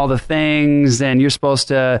teaching all the things, and you're supposed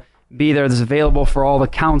to be there that's available for all the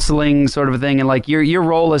counseling sort of a thing. And like your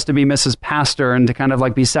role is to be Mrs. Pastor and to kind of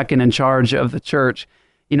like be second in charge of the church.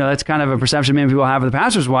 That's kind of a perception many people have of the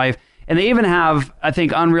pastor's wife. And they even have, I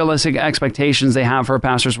think, unrealistic expectations they have for a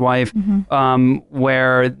pastor's wife,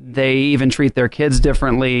 where they even treat their kids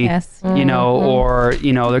differently, Yes. or,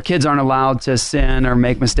 their kids aren't allowed to sin or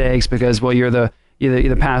make mistakes because, well, you're the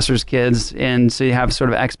pastor's kids. And so you have sort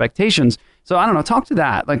of expectations. So I don't know, talk to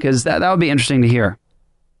that, like, because that would be interesting to hear.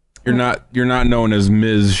 You're not known as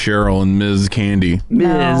Ms. Cheryl and Ms. Candy.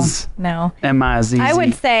 Ms. No. M-I-Z-Z. I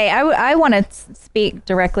would say I want to speak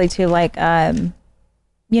directly to like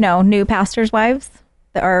new pastors' wives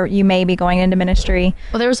that are you may be going into ministry.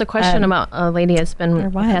 Well, there was a question about a lady that's been There a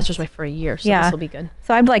was. pastor's wife for a year, so Yeah. this will be good.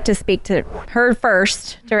 So I'd like to speak to her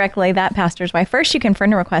first directly. That pastor's wife. First, you can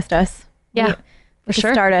friend request us. Yeah, we should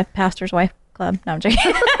sure. Start a pastor's wife club. No, I'm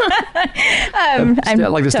joking. I'm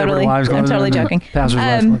like the Stepford totally, Wives Club. I'm totally joking. Pastor's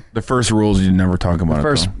Wives Club. The first rule is you never talk about it.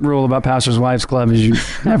 First though. rule about Pastor's Wives Club is you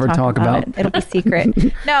never talk about it. It'll be secret.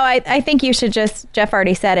 No, I think you should Jeff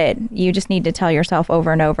already said it. You just need to tell yourself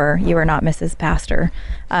over and over, you are not Mrs. Pastor.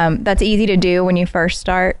 That's easy to do when you first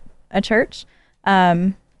start a church.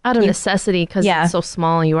 Out of necessity, because it's so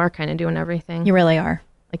small, you are kind of doing everything. You really are.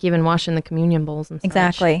 Like even washing the communion bowls and such.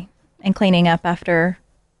 Exactly. And cleaning up after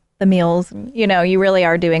the meals. You really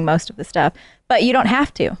are doing most of the stuff. But you don't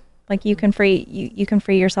have to. Like you can free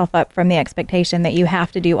yourself up from the expectation that you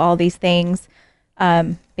have to do all these things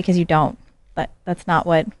because you don't. But that's not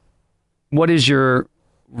what. What is your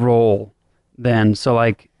role then? So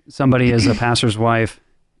like somebody is a pastor's wife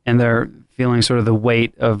and they're feeling sort of the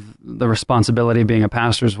weight of the responsibility of being a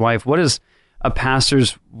pastor's wife. What is a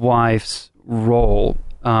pastor's wife's role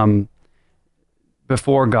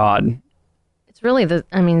before God? It's really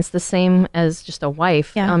it's the same as just a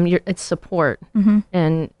wife. Yeah. It's support Mhm.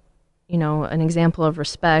 and, an example of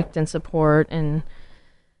respect and support and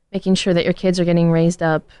making sure that your kids are getting raised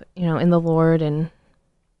up, in the Lord and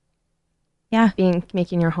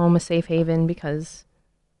making your home a safe haven because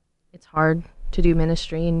it's hard to do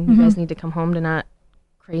ministry and you guys need to come home to not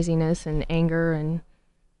craziness and anger and,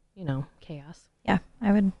 chaos. Yeah,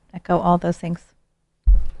 I would echo all those things.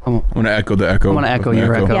 I'm going to echo the echo. I'm going to echo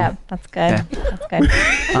your echo. Yeah, that's good. Okay.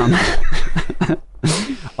 That's good.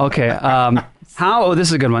 Okay. How? This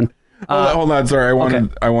is a good one. Hold on. Sorry.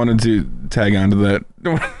 I wanted to tag onto that.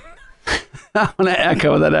 I want to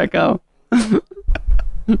echo that echo.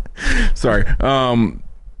 Sorry.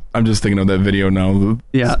 I'm just thinking of that video now.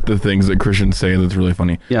 The things that Christians say that's really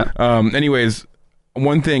funny. Yeah. Anyways,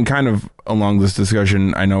 one thing kind of along this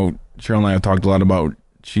discussion, I know Cheryl and I have talked a lot about,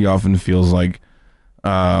 she often feels like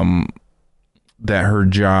that her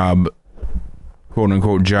job, quote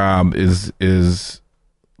unquote job, is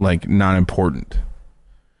like not important.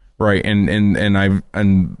 Right. And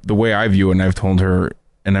the way I view it, and I've told her,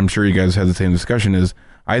 and I'm sure you guys had the same discussion, is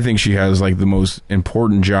I think she has like the most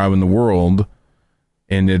important job in the world,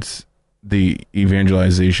 and it's the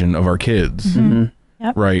evangelization of our kids. Mm-hmm.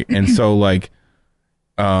 Yep. Right. And so like,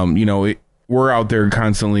 we're out there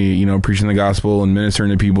constantly, preaching the gospel and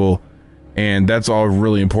ministering to people, and that's all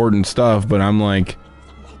really important stuff. But I'm like,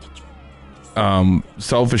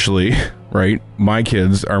 selfishly, right, my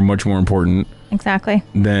kids are much more important Exactly.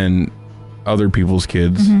 than other people's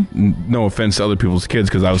kids. No offense to other people's kids,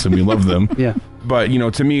 because obviously we love them. Yeah. But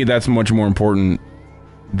to me, that's much more important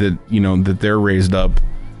that that they're raised up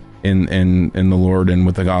in the Lord and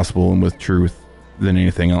with the gospel and with truth than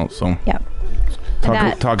anything else. So yeah,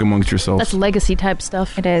 talk amongst yourselves. That's legacy type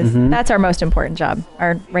stuff. It is. That's our most important job,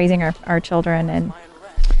 raising our children, and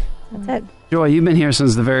that's it. Joy, you've been here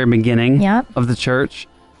since the very beginning of the church.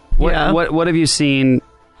 What have you seen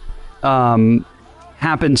happen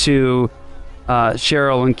to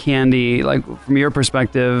Cheryl and Candy, like from your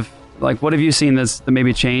perspective, like what have you seen that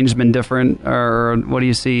maybe changed, been different, or what do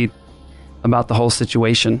you see about the whole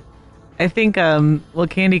situation? I think, well,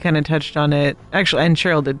 Candy kind of touched on it, actually, and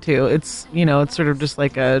Cheryl did too. It's, it's sort of just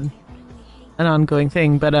like an ongoing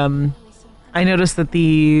thing. But I noticed that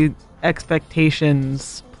the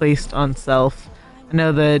expectations placed on self, I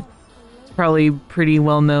know that it's probably pretty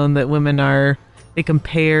well known that women they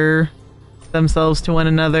compare themselves to one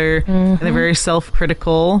another, and they're very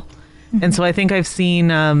self-critical. And so I think I've seen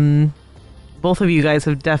both of you guys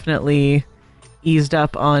have definitely eased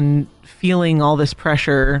up on feeling all this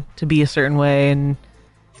pressure to be a certain way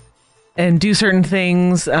and do certain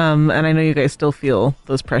things. And I know you guys still feel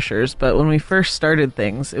those pressures, but when we first started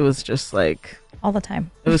things, it was just like all the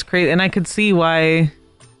time. It was crazy. And I could see why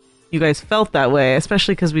you guys felt that way,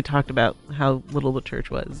 especially because we talked about how little the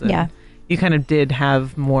church was. And you kind of did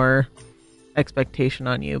have more expectation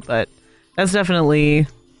on you, but that's definitely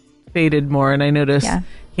faded more. And I noticed,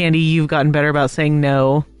 Candy, you've gotten better about saying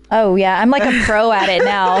no. Oh, yeah. I'm like a pro at it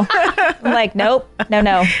now. I'm like, nope,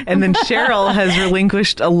 no. And then Cheryl has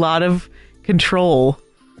relinquished a lot of control.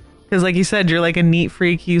 Because like you said, you're like a neat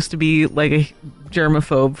freak. You used to be like a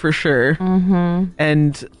germaphobe for sure. Mm-hmm.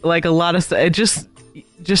 And like a lot of stuff, it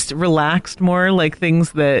just relaxed more, like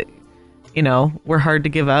things that, were hard to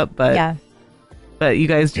give up. But you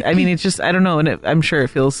guys, I mean, it's just, I don't know. And I'm sure it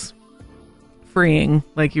feels freeing.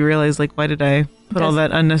 Like you realize, like, why did I put all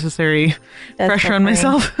that unnecessary pressure on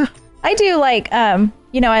myself? I do like, I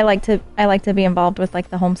like to be involved with like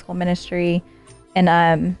the homeschool ministry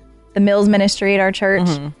and the Mills ministry at our church.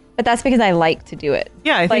 Mm-hmm. But that's because I like to do it.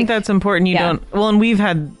 Yeah, I think that's important. You don't. Well, and we've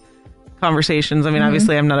had conversations. I mean,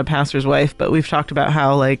 obviously, I'm not a pastor's wife, but we've talked about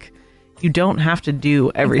how like you don't have to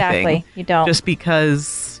do everything. Exactly, you don't. Just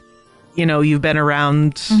because you've been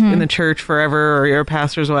around in the church forever, or you're a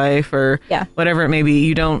pastor's wife, or whatever it may be.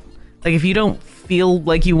 You don't like if you don't feel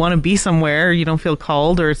like you want to be somewhere, you don't feel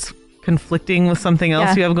called, or it's conflicting with something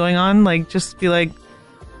else you have going on. Like, just be like,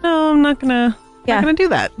 no, I'm not gonna do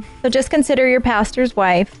that. So just consider your pastor's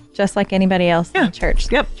wife just like anybody else in the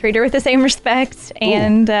church. Yep. Treat her with the same respect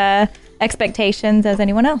and expectations as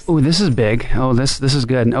anyone else. Oh, this is big. Oh, this is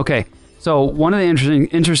good. Okay. So one of the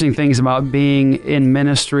interesting things about being in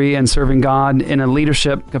ministry and serving God in a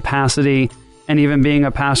leadership capacity, and even being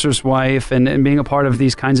a pastor's wife and being a part of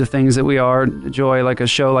these kinds of things that we are, Joy, like a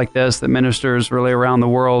show like this that ministers really around the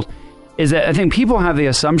world, is that I think people have the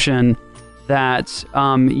assumption that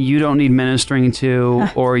you don't need ministering to,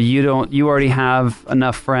 or you already have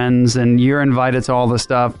enough friends and you're invited to all this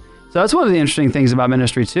stuff. So that's one of the interesting things about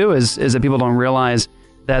ministry too, is that people don't realize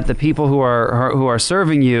that the people who are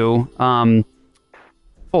serving you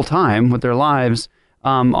full time with their lives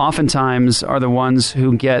oftentimes are the ones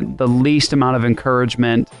who get the least amount of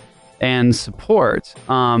encouragement and support.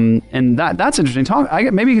 And that's interesting.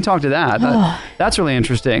 Maybe you can talk to that. That's really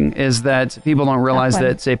interesting, is that people don't realize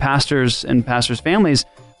that, say, pastors and pastors' families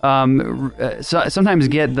sometimes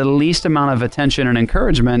get the least amount of attention and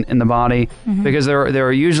encouragement in the body because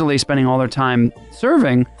they're usually spending all their time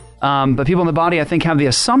serving. But people in the body, I think, have the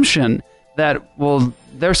assumption that, well,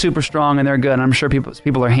 they're super strong and they're good. And I'm sure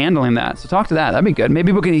people are handling that. So talk to that. That'd be good.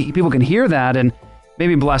 Maybe people can hear that and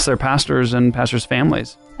maybe bless their pastors and pastors'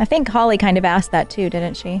 families. I think Holly kind of asked that too,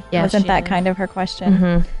 didn't she? Yeah, Wasn't that kind of her question?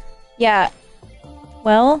 Mm-hmm. Yeah.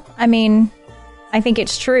 Well, I mean, I think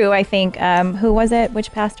it's true. I think, who was it?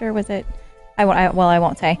 Which pastor was it? I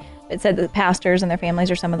won't say. It said that pastors and their families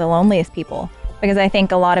are some of the loneliest people, because I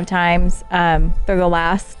think a lot of times they're the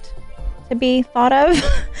last to be thought of,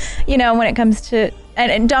 when it comes to,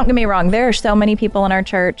 and don't get me wrong, there are so many people in our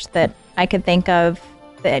church that I could think of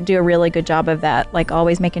that do a really good job of that, like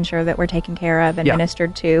always making sure that we're taken care of and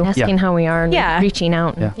ministered to. Asking how we are and reaching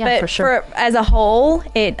out. And, but for sure. As a whole,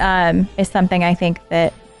 it is something I think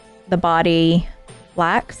that the body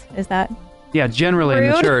lacks. Is that generally rude?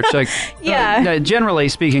 In the church. Like, generally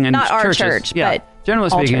speaking in not churches. Our church, but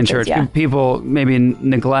generally speaking in church, people maybe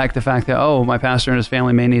neglect the fact that, my pastor and his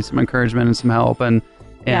family may need some encouragement and some help. And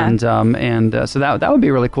so that would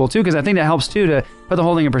be really cool too, because I think that helps too to put the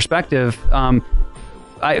whole thing in perspective.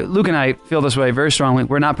 Luke and I feel this way very strongly.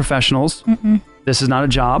 We're not professionals. Mm-mm. This is not a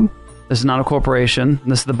job. This is not a corporation.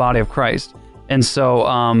 This is the body of Christ. And so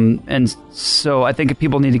I think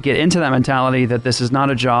people need to get into that mentality that this is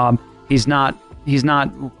not a job. He's not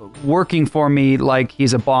working for me like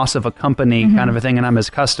he's a boss of a company kind of a thing, and I'm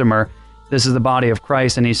his customer. This is the body of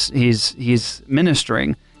Christ, and he's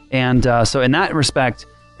ministering. And so in that respect,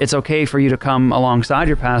 it's okay for you to come alongside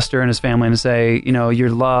your pastor and his family and say,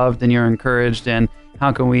 you're loved and you're encouraged, and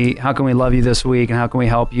how can we love you this week, and how can we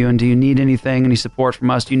help you, and do you need anything, any support from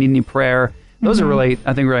us? Do you need any prayer? Those are really,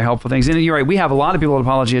 I think, really helpful things. And you're right, we have a lot of people at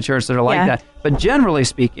Apologia Church that are like that. But generally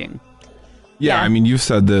speaking... Yeah, I mean, you've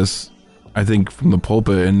said this, I think, from the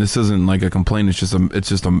pulpit, and this isn't like a complaint. It's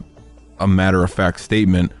just a matter-of-fact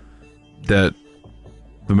statement that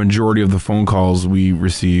the majority of the phone calls we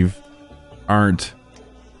receive aren't,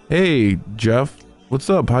 "Hey, Jeff,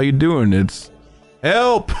 what's up? How you doing?" It's,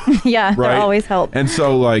 "Help!" Yeah, right? They're always help. And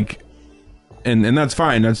so, like, and that's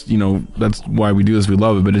fine. That's, that's why we do this. We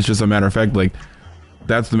love it. But it's just a matter of fact, like,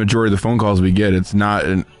 that's the majority of the phone calls we get. It's not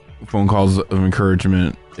phone calls of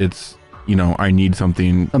encouragement. It's, I need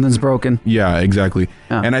something. Something's broken. Yeah, exactly.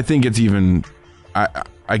 Yeah. And I think it's even,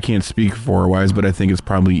 I can't speak for Wise, but I think it's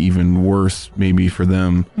probably even worse maybe for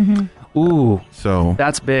them. Mm-hmm. Ooh. So.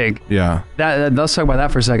 That's big. Yeah. Let's talk about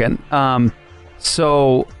that for a second.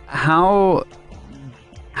 So how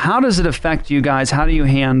does it affect you guys? How do you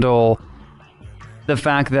handle the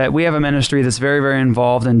fact that we have a ministry that's very, very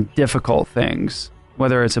involved in difficult things,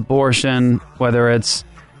 whether it's abortion, whether it's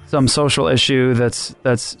some social issue that's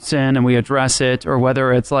sin and we address it, or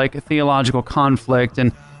whether it's like a theological conflict,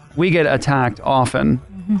 and we get attacked often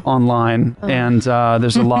online, and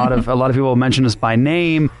there's a lot of people mention us by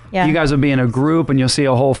name. Yeah. You guys will be in a group and you'll see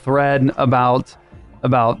a whole thread about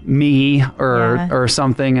me or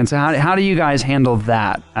something, and so how do you guys handle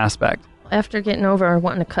that aspect? After getting over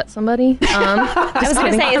wanting to cut somebody, I was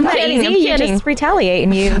going to say, it's not easy. You just retaliate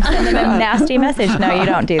and you send them a nasty message. No, you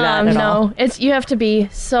don't do that at all. No, you have to be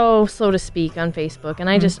so slow to speak on Facebook, and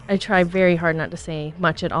I try very hard not to say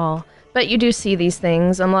much at all. But you do see these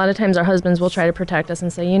things. A lot of times our husbands will try to protect us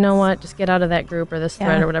and say, you know what, just get out of that group or this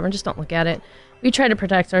thread or whatever, and just don't look at it. We try to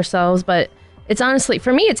protect ourselves, but it's honestly,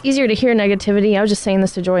 for me, it's easier to hear negativity. I was just saying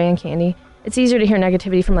this to Joy and Candy. It's easier to hear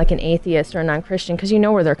negativity from like an atheist or a non-Christian because you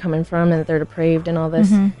know where they're coming from and that they're depraved and all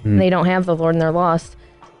this, and they don't have the Lord and they're lost.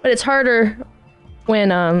 But it's harder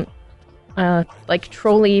when like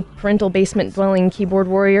trolley parental basement dwelling keyboard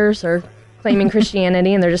warriors are claiming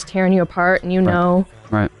Christianity and they're just tearing you apart, and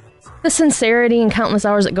right. The sincerity and countless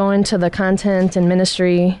hours that go into the content and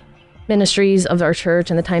ministries of our church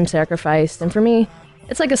and the time sacrificed. And for me,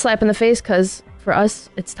 it's like a slap in the face because for us,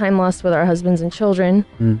 it's time lost with our husbands and children,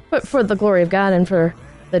 but for the glory of God and for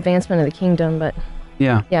the advancement of the kingdom. But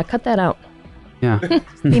yeah, cut that out. Yeah,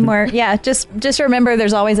 be more. Yeah, just remember,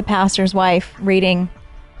 there's always a pastor's wife reading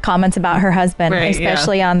comments about her husband,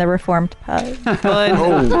 especially on the Reformed Pub.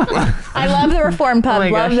 I love the Reformed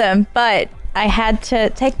Pub, love them, but I had to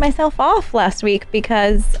take myself off last week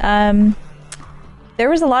because there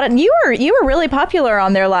was a lot of you were really popular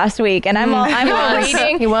on there last week, and I'm all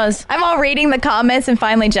reading. He was. I'm all reading the comments, and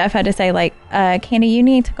finally Jeff had to say, like, Candy, you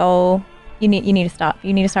need to go. You need to stop.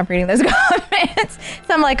 You need to stop reading those comments.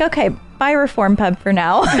 So I'm like, okay, bye Reform Pub for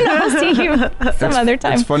now. And I'll see you some other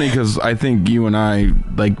time. It's funny because I think you and I,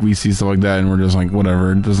 like, we see stuff like that and we're just like,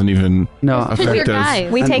 whatever. It doesn't even affect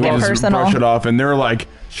us. We take it personal. Brush it off, and they're like,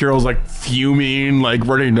 Cheryl's like fuming, like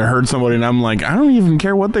ready to hurt somebody, and I'm like, I don't even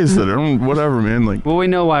care what they said. Whatever, man. Like, well, we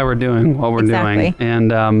know why we're doing what we're doing,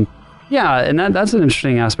 and and that's an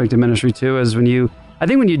interesting aspect of ministry too. Is when you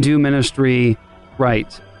do ministry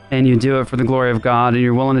right, and you do it for the glory of God, and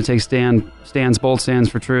you're willing to take bold stands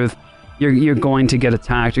for truth, you're going to get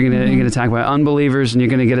attacked. You're going to get attacked by unbelievers, and you're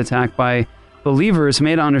going to get attacked by believers who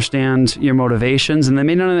may not understand your motivations, and they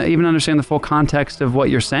may not even understand the full context of what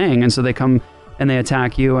you're saying, and so they come and they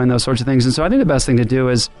attack you and those sorts of things. And so I think the best thing to do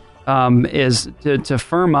is to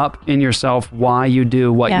firm up in yourself why you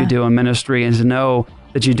do what you do in ministry, and to know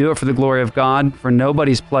that you do it for the glory of God, for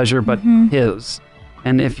nobody's pleasure but His.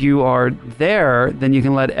 And if you are there, then you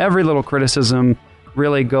can let every little criticism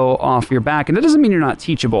really go off your back. And that doesn't mean you're not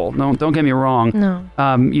teachable. Don't get me wrong.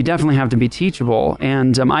 No. You definitely have to be teachable.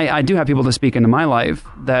 And I do have people that speak into my life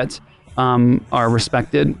that are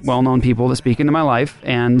respected, well-known people that speak into my life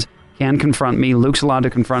and can confront me. Luke's allowed to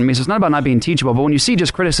confront me. So it's not about not being teachable. But when you see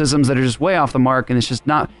just criticisms that are just way off the mark, and it's just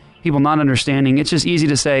not people not understanding, it's just easy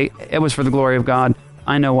to say, it was for the glory of God.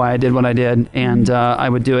 I know why I did what I did, and I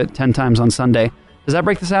would do it 10 times on Sunday. Does that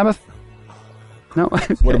break the Sabbath? No.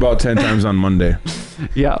 What about 10 times on Monday?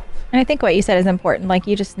 Yeah. And I think what you said is important. Like,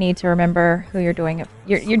 you just need to remember who you're doing it.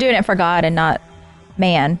 You're doing it for God and not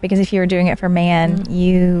man. Because if you were doing it for man,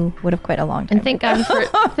 you would have quit a long time. And thank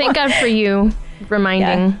God for you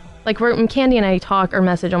reminding. Yeah. Like, Candy and I talk or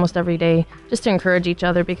message almost every day just to encourage each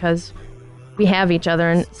other, because we have each other,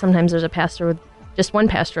 and sometimes there's a pastor with just one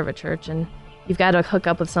pastor of a church, and you've got to hook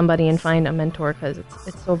up with somebody and find a mentor, because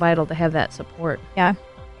it's so vital to have that support. Yeah.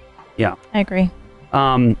 Yeah. I agree.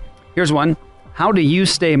 Here's one. How do you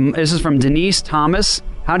stay... This is from Denise Thomas.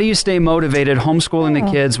 How do you stay motivated homeschooling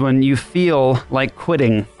the kids when you feel like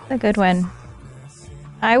quitting? That's a good one.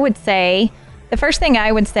 I would say The first thing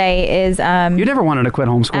I would say is you never wanted to quit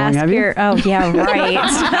homeschooling, have you? Oh yeah,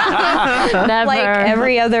 right. Never. Like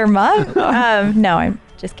every other month. No, I'm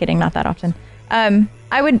just kidding. Not that often.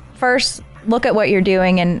 I would first look at what you're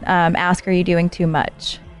doing and ask, are you doing too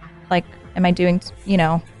much? Like, am I doing,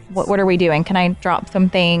 what are we doing? Can I drop some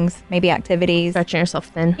things, maybe activities? Stretching yourself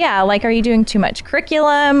thin. Yeah, like, are you doing too much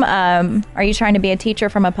curriculum? Are you trying to be a teacher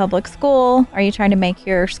from a public school? Are you trying to make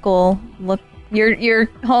your school look, your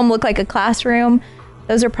home look like a classroom?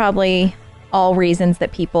 Those are probably all reasons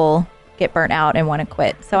that people get burnt out and want to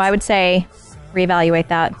quit. So I would say reevaluate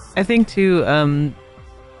that. I think too,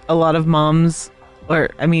 a lot of moms, I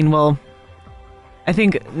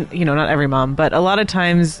think, not every mom, but a lot of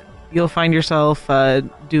times you'll find yourself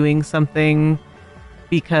doing something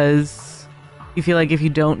because you feel like if you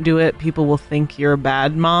don't do it, people will think you're a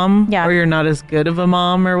bad mom or you're not as good of a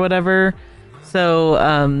mom or whatever.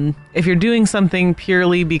 So if you're doing something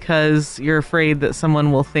purely because you're afraid that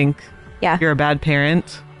someone will think you're a bad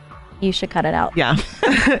parent, you should cut it out. Yeah.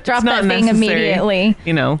 Drop that thing immediately.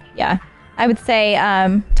 Yeah. I would say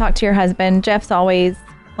talk to your husband. Jeff's always,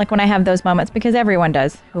 like when I have those moments, because everyone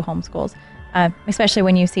does who homeschools, especially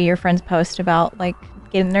when you see your friends post about like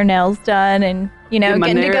getting their nails done and,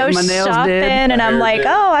 getting to go shopping. And I'm like,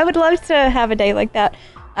 oh, I would love to have a day like that.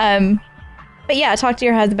 But yeah, talk to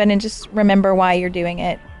your husband and just remember why you're doing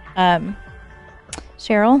it.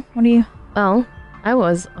 Cheryl, what do you? Well, I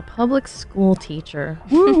was a public school teacher.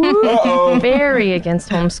 Very against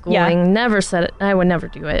homeschooling. Yeah. Never said it. I would never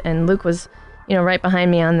do it. And Luke was, right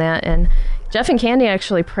behind me on that. And Jeff and Candy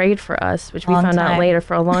actually prayed for us, which we found out later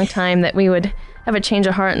for a long time, that we would have a change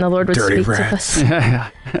of heart and the Lord would speak to us.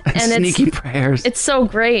 And sneaky prayers. It's so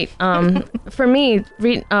great. For me,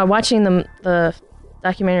 watching the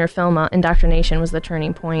documentary film Indoctrination was the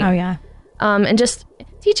turning point. Oh, yeah. And just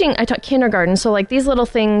teaching, I taught kindergarten, so like these little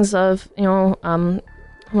things of,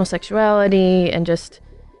 homosexuality and just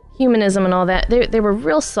humanism and all that, they were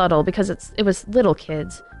real subtle because it was little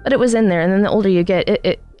kids, but it was in there. And then the older you get,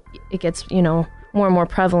 it gets, more and more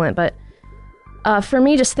prevalent. But for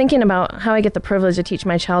me, just thinking about how I get the privilege to teach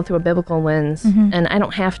my child through a biblical lens, and I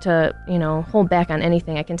don't have to, hold back on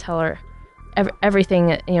anything. I can tell her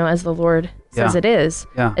everything, as the Lord says it is.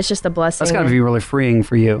 Yeah. It's just a blessing. That's got to be really freeing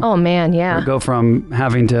for you. Oh, man, yeah. Or go from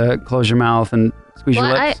having to close your mouth and squeeze your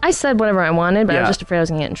lips. I said whatever I wanted, but I was just afraid I was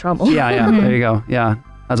going to get in trouble. Yeah, there you go. Yeah,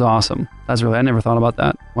 that's awesome. That's really, I never thought about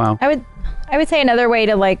that. Wow. I would say another way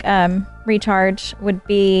to recharge would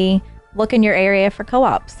be look in your area for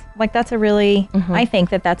co-ops. Like that's a really, I think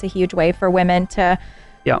that's a huge way for women to,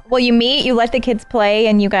 well, you meet, you let the kids play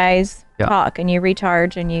and you guys talk and you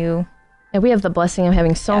recharge and you. Yeah, we have the blessing of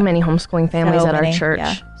having so many homeschooling families at our church.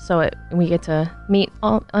 Yeah. So we get to meet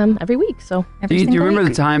all every week. So do you remember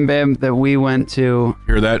the time, babe, that we went to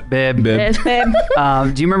hear that, babe? Babe.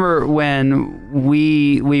 Do you remember when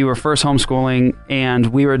we were first homeschooling and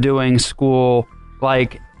we were doing school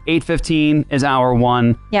like 8:15 is hour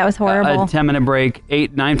one. Yeah, it was horrible. A 10-minute break.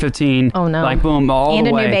 9:15. Oh no! Like boom, all and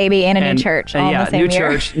the way. And a new baby and a new church. All in the same new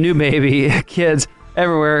year. church, new baby, kids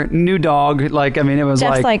everywhere, new dog. Like it was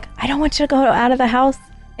Jeff's like I don't want you to go out of the house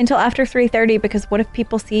until after 3:30 because what if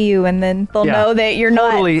people see you and then they'll know that you're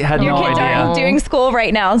totally not. Had your no kids idea. aren't doing school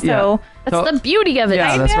right now. So that's the beauty of it.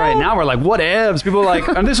 Yeah, that's right. Now we're like, what ifs? People are like,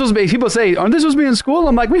 aren't they supposed to be? People say, aren't they supposed to be in school?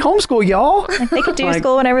 I'm like, we homeschool y'all. Like, they could do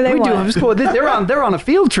school whenever they want. We do school. They're on a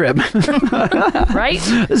field trip, right?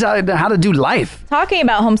 This is how to do life. Talking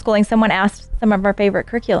about homeschooling, someone asked some of our favorite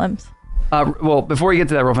curriculums. Well, before we get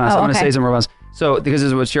to that real fast, I'm going to say something real fast. So, because this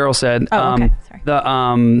is what Cheryl said. Okay. Sorry.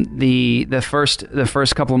 The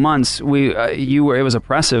first couple of months, it was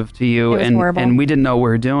oppressive to you, It was horrible. and we didn't know what we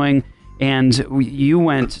were doing. And you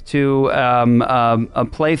went to a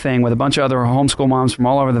play thing with a bunch of other homeschool moms from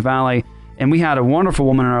all over the valley, and we had a wonderful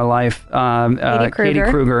woman in our life, Katie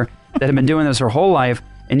Kruger, that had been doing this her whole life.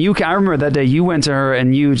 And I remember that day you went to her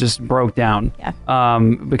and you just broke down,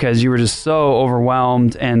 because you were just so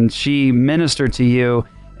overwhelmed, and she ministered to you.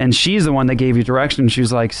 And she's the one that gave you direction. She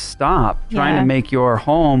was like, stop trying to make your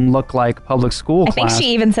home look like public school class. I think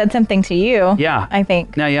she even said something to you. Yeah. I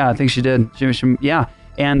think. Yeah, I think she did. Yeah.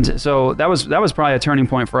 And so that was probably a turning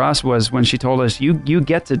point for us, was when she told us, you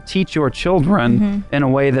get to teach your children in a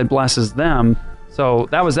way that blesses them. So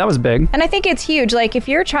that was big. And I think it's huge. Like if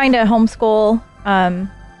you're trying to homeschool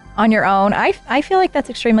on your own, I feel like that's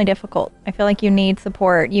extremely difficult. I feel like you need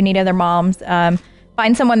support. You need other moms.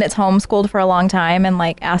 Find someone that's homeschooled for a long time and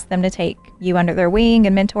like ask them to take you under their wing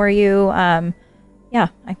and mentor you. I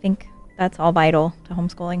think that's all vital to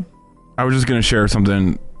homeschooling. I was just going to share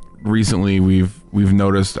something recently we've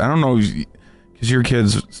noticed. I don't know, because your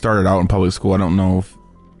kids started out in public school. I don't know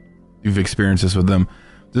you've experienced this with them.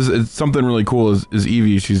 It's something really cool is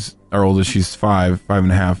Evie. She's our oldest. She's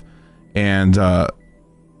 5.5, and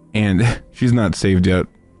she's not saved yet.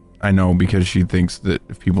 I know, because she thinks that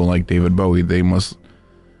if people like David Bowie, they must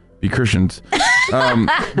be Christians.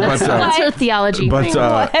 That's her theology. But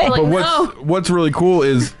what's really cool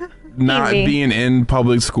is not Easy. being in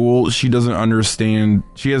public school. She doesn't understand.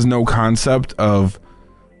 She has no concept of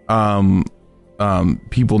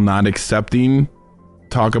people not accepting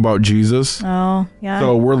talk about Jesus. Oh, yeah.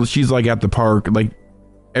 So she's like at the park, like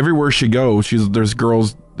everywhere she goes, there's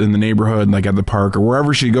girls in the neighborhood, like at the park or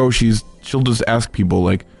wherever she goes, she'll just ask people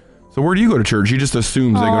like, so where do you go to church? She just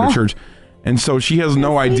assumes they go to church. And so she has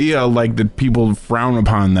no idea like that people frown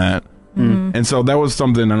upon that. And so that was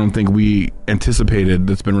something I don't think we anticipated.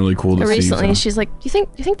 That's been really cool to see. Recently, she's like, "Do you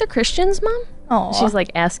think they're Christians, Mom?" Oh, she's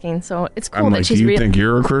like asking. So it's cool I'm that like, she's. do you think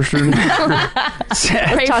you're a Christian?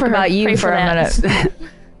 Pray Talk for about her. you Pray for a that. minute.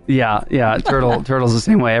 Yeah. Turtle's the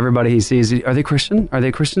same way. Everybody he sees, are they Christian? Are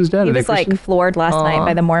they Christians, Dad? He Are they was like Christian? floored last night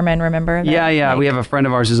by the Mormon, remember? That, Yeah. We have a friend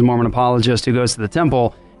of ours who's a Mormon apologist who goes to the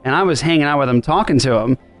temple, and I was hanging out with him, talking to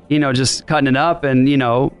him, just cutting it up and,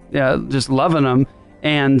 just loving him.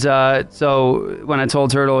 And so when I told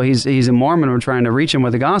Turtle he's a Mormon, we're trying to reach him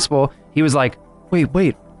with the gospel, he was like,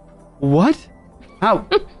 wait, what?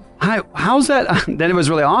 How's that? Then it was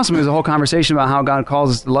really awesome. It was a whole conversation about how God calls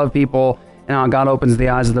us to love people and how God opens the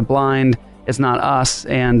eyes of the blind. It's not us.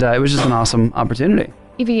 And it was just an awesome opportunity.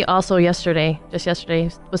 Evie also just yesterday,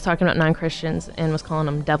 was talking about non-Christians and was calling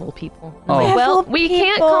them devil people. Oh. Like, well, Devil we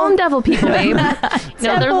can't people. call them devil people, babe. No,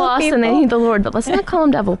 they're Devil lost and they people. need the Lord, but let's not call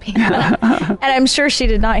them devil people. And I'm sure she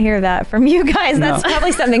did not hear that from you guys. That's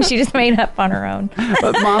probably something she just made up on her own.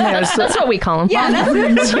 But Mommy, That's what we call them.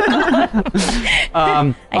 Yeah,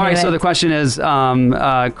 all right, so the question is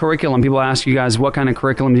curriculum. People ask you guys, what kind of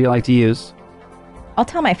curriculum do you like to use? I'll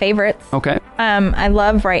tell my favorites. Okay. I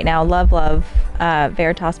love right now, love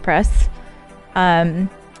Veritas Press. And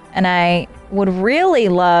I would really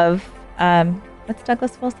love, what's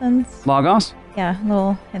Douglas Wilson's? Logos? Yeah, a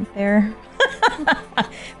little hint there.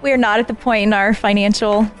 We are not at the point in our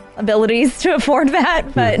financial abilities to afford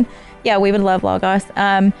that, but yeah, we would love Logos.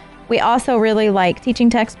 We also really like teaching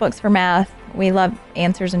textbooks for math. We love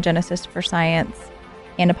Answers in Genesis for science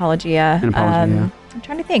and Apologia. I'm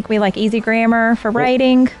trying to think. We like Easy Grammar for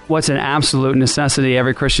writing. What's an absolute necessity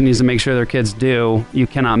every Christian needs to make sure their kids do, you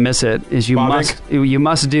cannot miss it, is you must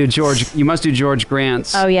do George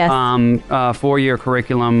Grant's 4-year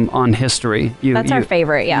curriculum on history. That's our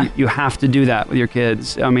favorite, yeah. You have to do that with your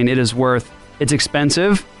kids. I mean, it's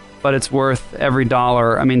expensive, but it's worth every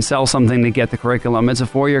dollar. I mean, sell something to get the curriculum. It's a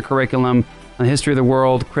 4-year curriculum on the history of the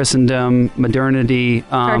world, Christendom, modernity.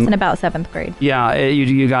 Starts in about 7th grade. Yeah,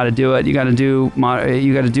 you got to do it. You got to do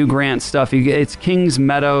Grant stuff. It's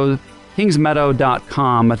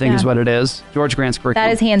kingsmeadow.com, I think is what it is. George Grant's curriculum.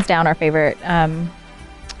 That is hands down our favorite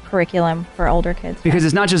curriculum for older kids. Because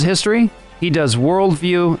it's not just history. He does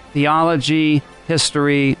worldview, theology,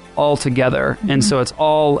 history all together. Mm-hmm. And so it's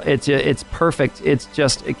perfect. It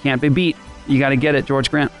can't be beat. You got to get it,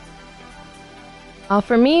 George Grant.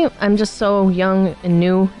 For me, I'm just so young and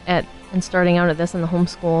new and starting out at this in the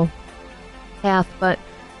homeschool path, but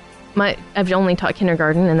I've only taught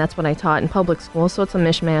kindergarten, and that's what I taught in public school, so it's a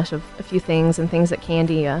mishmash of a few things and things that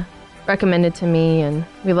Candy recommended to me, and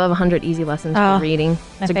we love 100 Easy Lessons for Reading.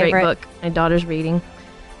 It's a great book. My daughter's reading.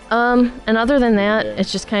 And other than that,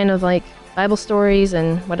 it's just kind of like Bible stories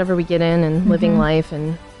and whatever we get in and living life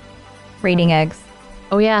and Reading Eggs.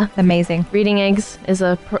 Oh yeah, amazing. Reading Eggs is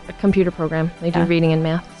a computer program. They do reading and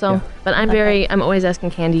math. So, but I'm always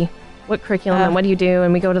asking Candy, what curriculum and what do you do?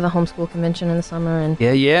 And we go to the homeschool convention in the summer and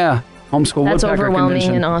yeah, homeschool. That's Woodpecker overwhelming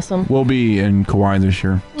convention. and awesome. We'll be in Kauai this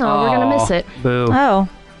year. Oh, we're gonna miss it. Boo. Oh,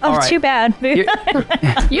 All right. too bad. You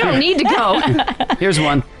don't need to go. Here's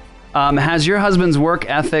one. Has your husband's work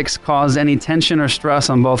ethics caused any tension or stress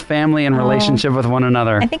on both family and relationship with one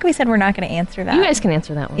another? I think we said we're not going to answer that. You guys can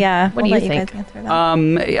answer that one. Yeah. What do you think? You guys answer that.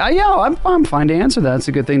 I'm fine to answer that. It's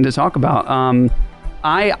a good thing to talk about.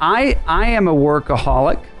 I am a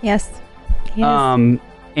workaholic. Yes. He is.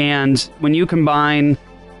 And when you combine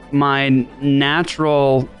my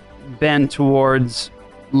natural bent towards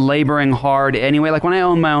laboring hard anyway, like when I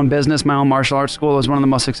owned my own business, my own martial arts school, it was one of the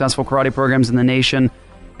most successful karate programs in the nation.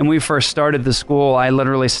 And when we first started the school, I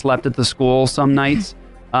literally slept at the school some nights.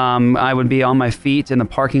 I would be on my feet in the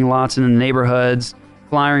parking lots in the neighborhoods,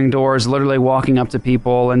 flyering doors, literally walking up to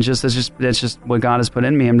people, and it's just what God has put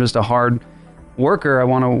in me. I'm just a hard worker. I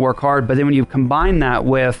want to work hard. But then when you combine that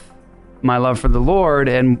with my love for the Lord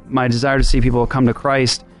and my desire to see people come to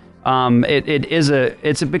Christ, it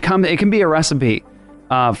can be a recipe.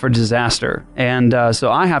 for disaster. And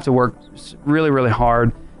so I have to work really, really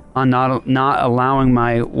hard on not allowing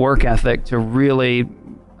my work ethic to really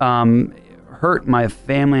hurt my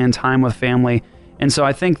family and time with family. And so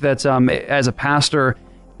I think that as a pastor,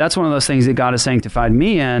 that's one of those things that God has sanctified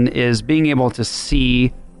me in, is being able to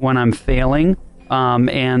see when I'm failing,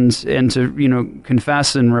 and to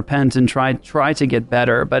confess and repent and try to get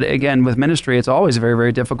better. But again, with ministry, it's always a very,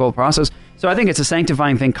 very difficult process. So I think it's a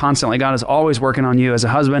sanctifying thing constantly. God is always working on you as a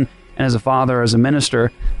husband and as a father, as a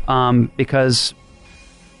minister, because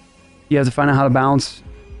you have to find out how to balance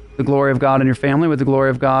the glory of God in your family with the glory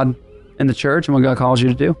of God in the church and what God calls you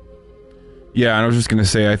to do. Yeah, and I was just going to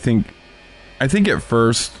say, I think at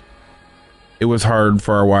first it was hard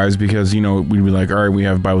for our wives because, we'd be like, all right, we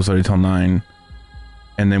have Bible study till 9,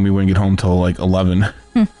 and then we wouldn't get home till like 11.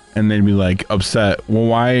 And they'd be like upset. Well,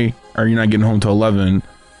 why are you not getting home till 11?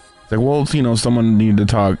 It's like, well, someone needed to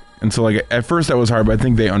talk. And so like at first that was hard, but I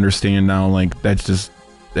think they understand now, like that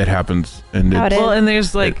happens. And I've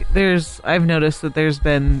noticed that there's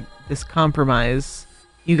been this compromise.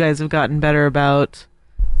 You guys have gotten better about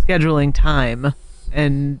scheduling time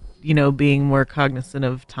and, being more cognizant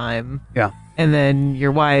of time. Yeah. And then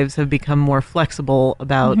your wives have become more flexible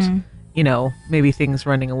about, maybe things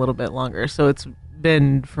running a little bit longer. So it's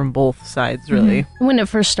been from both sides, really. When it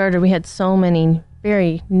first started, we had so many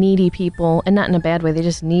very needy people, and not in a bad way. They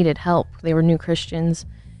just needed help. They were new Christians.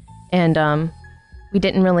 And we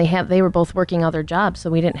didn't really they were both working other jobs,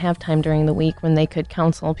 so we didn't have time during the week when they could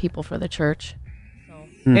counsel people for the church.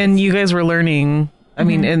 And you guys were learning, I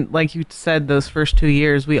mean, and like you said, those first 2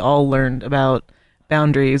 years, we all learned about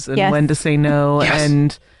boundaries and when to say no.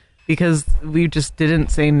 And because we just didn't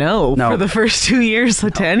say no for the first 2 years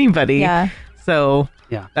to anybody. Yeah. So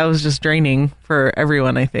that was just draining for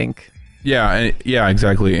everyone, I think. Yeah,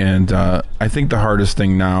 exactly. And I think the hardest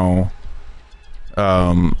thing now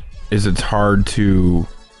is it's hard to,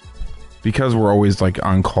 because we're always like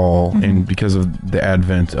on call and because of the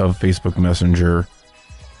advent of Facebook Messenger,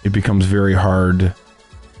 it becomes very hard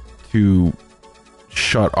to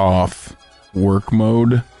shut off work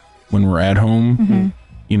mode when we're at home,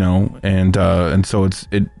 and so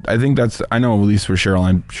I think that's, I know at least for Cheryl,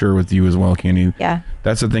 I'm sure with you as well, Candy. Yeah.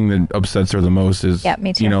 That's the thing that upsets her the most is,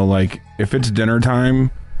 me too. Like if it's dinner time,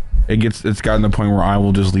 it's gotten to the point where I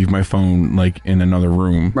will just leave my phone like in another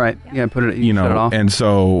room. Right. Yeah. Put it off. And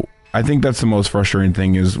so I think that's the most frustrating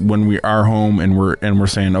thing is when we are home and we're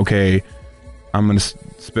saying, okay, I'm going to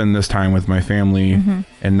spend this time with my family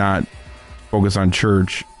and not focus on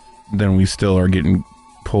church, then we still are getting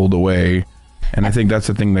pulled away. And I think that's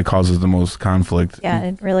the thing that causes the most conflict. Yeah,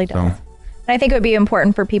 it really does. And I think it would be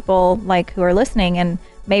important for people like who are listening, and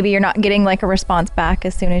maybe you're not getting like a response back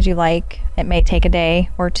as soon as you like. It may take a day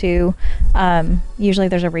or two. Usually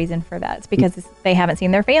there's a reason for that. It's because they haven't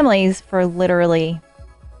seen their families for literally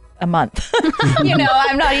a month.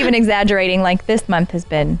 I'm not even exaggerating. Like this month has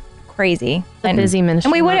been crazy. A busy ministry.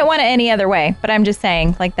 And we wouldn't want it any other way. But I'm just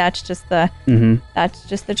saying, like that's just the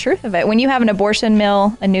truth of it. When you have an abortion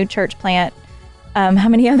mill, a new church plant, how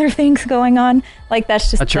many other things going on? Like that's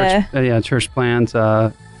just a church. Church plants,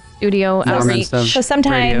 studio outreach. So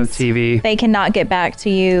sometimes radio, TV. They cannot get back to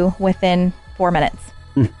you within 4 minutes.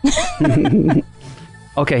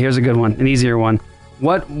 Okay, here's a good one, an easier one.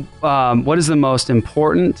 What is the most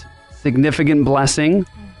important, significant blessing?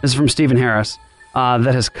 This is from Stephen Harris.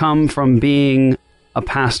 That has come from being a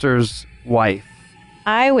pastor's wife?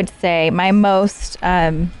 I would say my most,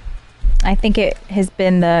 I think it has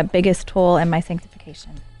been the biggest tool in my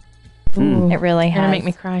sanctification. It really has. Gonna make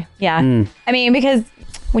me cry. Yeah. I mean, because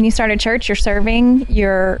when you start a church, you're serving,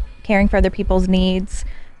 you're caring for other people's needs.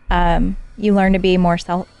 You learn to be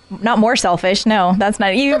not more selfish. No, that's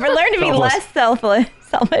not. You learn to be less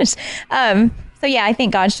selfish. So yeah, I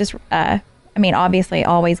think God's just, obviously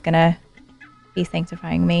always going to be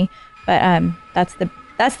sanctifying me, but that's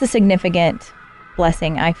the significant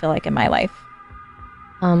blessing I feel like in my life.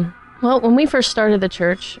 Well, when we first started the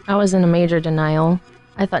church, I was in a major denial.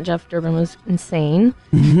 I thought Jeff Durbin was insane.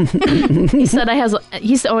 He said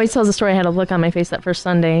he always tells the story I had a look on my face that first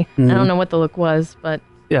Sunday. I don't know what the look was, but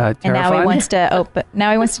yeah, terrifying. And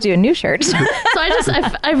now he wants to do a new church. So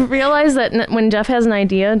I realized that when Jeff has an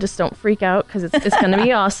idea, just don't freak out because it's going to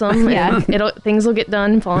be awesome. Yeah, things will get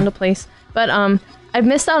done and fall into place. But I've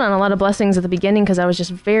missed out on a lot of blessings at the beginning because I was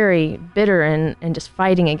just very bitter and just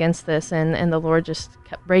fighting against this, and the Lord just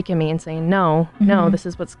kept breaking me and saying, no, this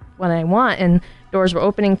is what I want, and doors were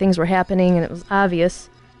opening, things were happening, and it was obvious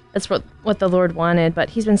that's what the Lord wanted.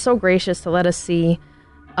 But He's been so gracious to let us see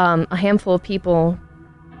a handful of people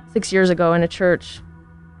 6 years ago in a church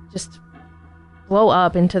just blow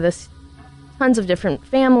up into this tons of different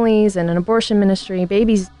families and an abortion ministry,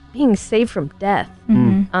 babies being saved from death,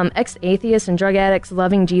 ex-atheists and drug addicts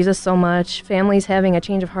loving Jesus so much, families having a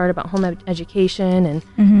change of heart about home education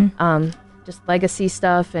and just legacy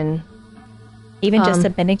stuff, and even just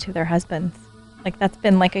submitting to their husbands. Like that's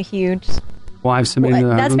been like a huge... Wives submitting to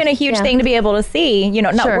their That's husbands? been a huge thing to be able to see. You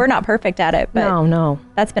know, Sure. we're not perfect at it, but no.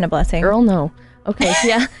 That's been a blessing. Girl, no. Okay,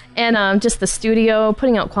 yeah. And just the studio,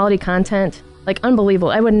 putting out quality content, like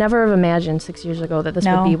unbelievable. I would never have imagined 6 years ago that this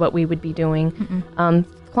No. would be what we would be doing.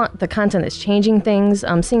 The content that's changing things,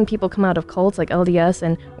 seeing people come out of cults like LDS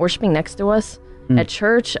and worshiping next to us at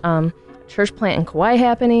church, church plant in Kauai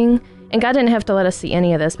happening. And God didn't have to let us see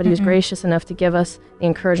any of this, but he was gracious enough to give us the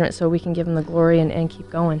encouragement so we can give him the glory and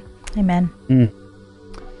keep going. Amen.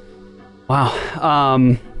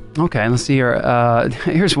 Wow. Okay, let's see here.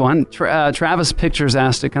 Here's one. Travis Pictures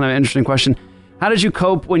asked a kind of interesting question. How did you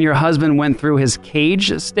cope when your husband went through his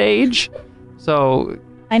cage stage? So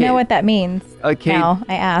I know what that means. Okay. Now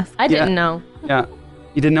I asked. I didn't know. Yeah.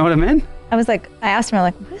 You didn't know what it meant? I was like, I asked him, I'm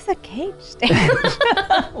like, what is a cage stage?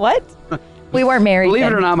 What? We weren't married. Believe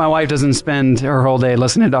then. it or not, my wife doesn't spend her whole day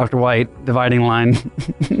listening to Dr. White, Dividing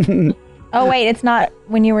Line. Oh wait, it's not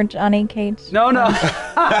when you were Johnny Cage. No. That's what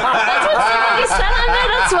somebody said on there.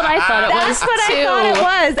 That's what I thought it was. That's what too. I thought it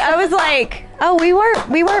was. I was like, oh, we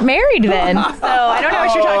weren't married then, so I don't know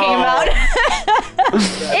what you're talking about.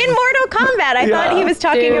 In Mortal Kombat, I thought he was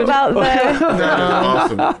talking about the. That's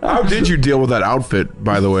awesome. How did you deal with that outfit,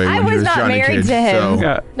 by the way? I when you was were not Johnny married Cage? to him.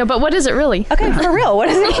 So- No, but what is it really? Okay, for real, what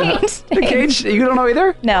is a cage? The cage? You don't know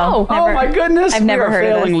either? No. Oh never. my goodness! I've never we are heard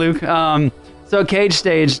failing, of this. Luke. So cage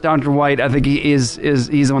stage, Dr. White, I think he's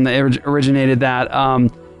the one that originated that.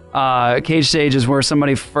 Cage stage is where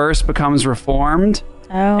somebody first becomes reformed,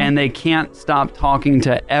 and they can't stop talking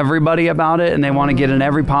to everybody about it, and they want to get in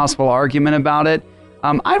every possible argument about it.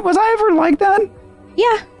 Was I ever like that?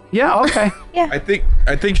 Yeah. Yeah. Okay. Yeah. I think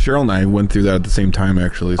Cheryl and I went through that at the same time,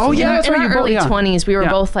 actually. So. Oh yeah, that's in right. our You both- early yeah. 20s, we were Yeah.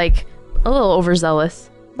 both like a little overzealous.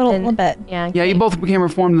 Little bit. Yeah. Yeah, you both became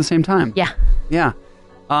reformed at the same time. Yeah. Yeah.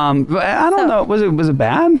 But I don't know. Was it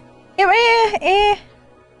bad? It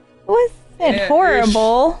wasn't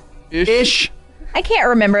horrible. Ish. I can't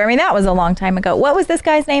remember. I mean, that was a long time ago. What was this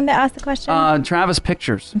guy's name that asked the question? Travis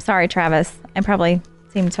Pictures. I'm sorry, Travis. I probably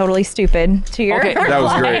seemed totally stupid to your Okay, That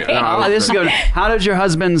was great. This is good. How did your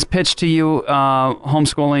husband's pitch to you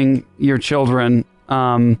homeschooling your children?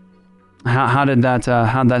 How did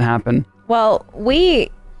that happen? Well, we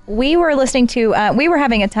were listening to, we were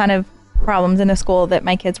having a ton of problems in the school that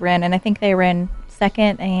my kids were in, and I think they were in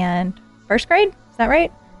second and first grade. Is that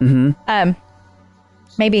right? Mm-hmm.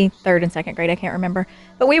 Maybe third and second grade. I can't remember.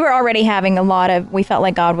 But we were already having we felt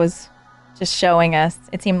like God was just showing us.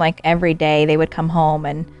 It seemed like every day they would come home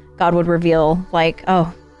and God would reveal like,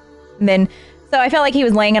 oh, and then, so I felt like he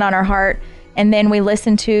was laying it on our heart. And then we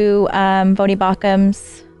listened to Vodi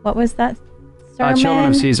Bachum's, what was that sermon? Children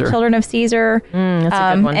of Caesar. Children of Caesar. That's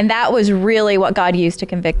a good one. And that was really what God used to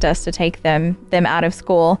convict us to take them out of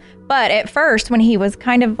school. But at first, when he was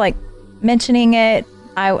kind of like mentioning it,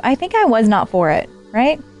 I think I was not for it,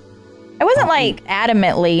 right? I wasn't like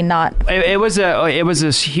adamantly not. It was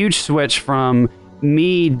a huge switch from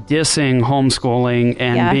me dissing homeschooling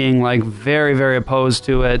and being like very, very opposed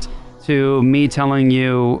to it to me telling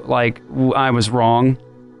you like I was wrong.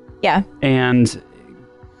 Yeah. And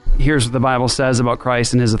here's what the Bible says about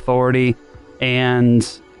Christ and his authority. And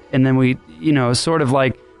then we, sort of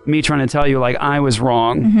like me trying to tell you like I was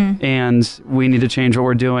wrong and we need to change what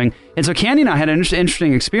we're doing. And so Candy and I had an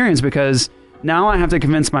interesting experience because now I have to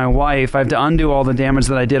convince my wife. I have to undo all the damage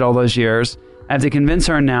that I did all those years. I have to convince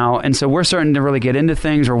her now. And so we're starting to really get into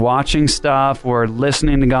things. We're watching stuff. We're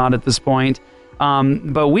listening to God at this point.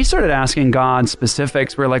 But we started asking God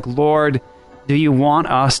specifics. We're like, Lord, do you want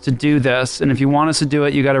us to do this? And if you want us to do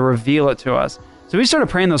it, you got to reveal it to us. So we started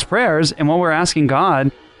praying those prayers. And while we're asking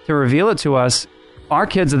God to reveal it to us, our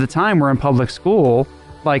kids at the time were in public school.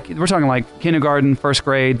 Like we're talking like kindergarten, first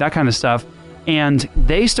grade, that kind of stuff. And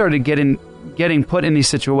they started getting put in these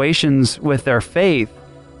situations with their faith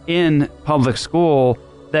in public school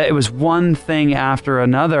that it was one thing after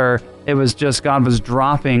another. It was just God was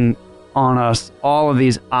dropping on us all of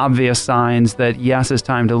these obvious signs that yes, it's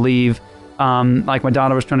time to leave. Like my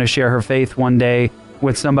daughter was trying to share her faith one day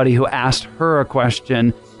with somebody who asked her a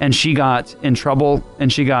question and she got in trouble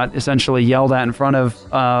and she got essentially yelled at in front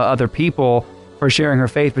of other people for sharing her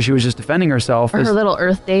faith, but she was just defending herself. Or her little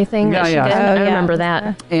Earth Day thing that she did. I remember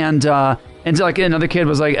that. And so like another kid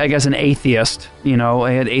was like, I guess an atheist,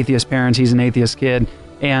 I had atheist parents. He's an atheist kid.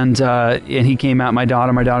 And he came out, my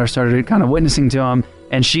daughter started kind of witnessing to him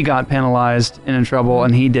and she got penalized and in trouble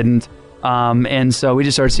and he didn't. And so we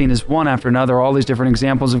just started seeing this one after another, all these different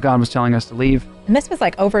examples of God was telling us to leave. And this was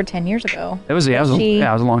like over 10 years ago. It was, it was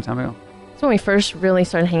a long time ago. That's when we first really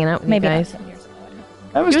started hanging out with you guys. Maybe 10 years ago.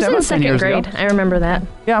 That was, It was in 10 second years grade. ago. I remember that.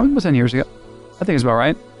 Yeah, it was 10 years ago. I think it's about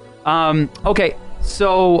right. Okay,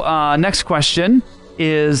 so next question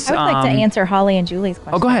is... I would like to answer Holly and Julie's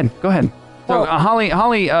question. Oh, go ahead.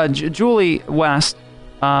 So Julie West,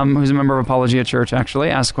 who's a member of Apologia Church, actually,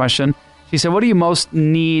 asked a question. She said, what do you most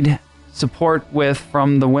need support with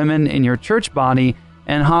from the women in your church body?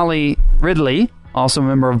 And Holly Ridley, also a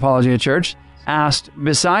member of Apologia Church, asked,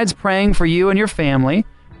 besides praying for you and your family,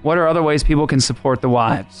 what are other ways people can support the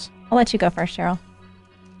wives? I'll let you go first, Cheryl.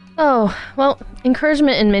 Oh, well,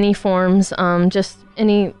 encouragement in many forms. Just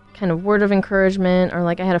any kind of word of encouragement, or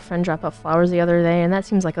like I had a friend drop off flowers the other day, and that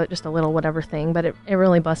seems like just a little whatever thing, but it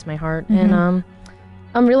really busts my heart. Mm-hmm. And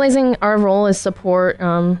I'm realizing our role is support.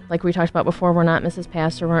 Like we talked about before, we're not Mrs.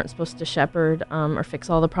 Pastor. We aren't supposed to shepherd or fix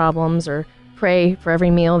all the problems or pray for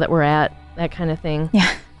every meal that we're at, that kind of thing.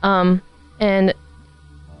 Yeah. And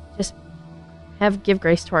just give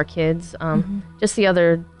grace to our kids. Just the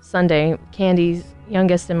other Sunday, Candy's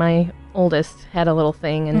youngest and my oldest had a little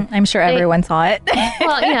thing, and I'm sure everyone saw it.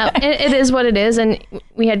 Well, yeah, it is what it is, and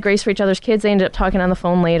we had grace for each other's kids. They ended up talking on the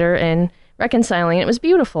phone later and reconciling. It was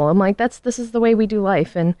beautiful. I'm like, this is the way we do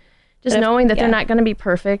life, and just knowing that they're not going to be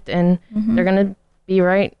perfect, and they're going to be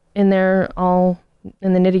right in there, all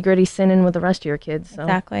in the nitty gritty, sinning with the rest of your kids. So,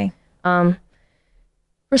 exactly.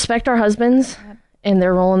 Respect our husbands and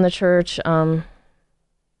their role in the church.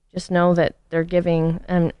 Just know that they're giving,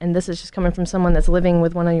 and this is just coming from someone that's living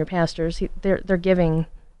with one of your pastors. They're giving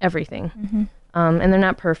everything, and they're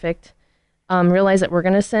not perfect. Realize that we're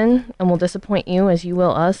going to sin, and we'll disappoint you as you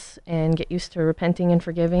will us, and get used to repenting and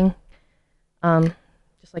forgiving,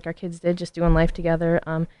 just like our kids did, just doing life together.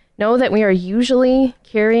 Know that we are usually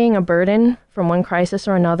carrying a burden from one crisis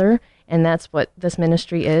or another, and that's what this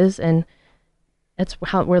ministry is, and that's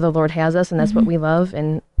where the Lord has us, and that's what we love.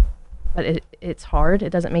 But it's hard. It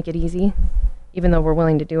doesn't make it easy, even though we're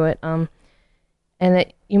willing to do it. And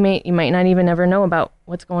that you might not even ever know about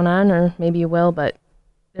what's going on, or maybe you will, but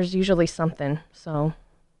there's usually something. So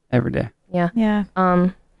every day. Yeah. Yeah.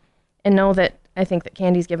 And know that I think that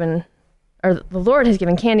Candy's given, or the Lord has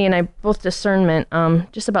given Candy and I both discernment,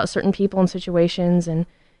 just about certain people and situations. And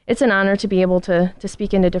it's an honor to be able to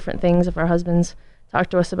speak into different things if our husbands talk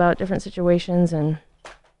to us about different situations.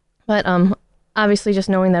 But obviously just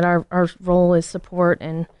knowing that our role is support,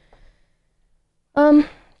 and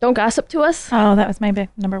don't gossip to us. Oh, that was my big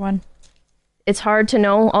number one. It's hard to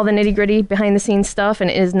know all the nitty gritty behind the scenes stuff, and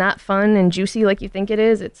it is not fun and juicy like you think it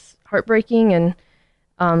is. It's heartbreaking, and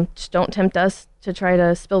just don't tempt us to try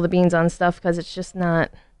to spill the beans on stuff, because it's just not,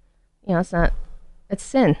 it's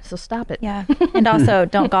sin. So stop it. Yeah. And also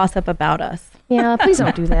don't gossip about us. Yeah, please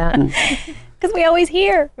don't do that. Because we always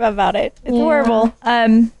hear about it. It's horrible.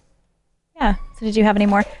 Yeah. So did you have any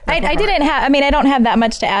more? I didn't have, I don't have that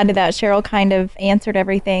much to add to that. Cheryl kind of answered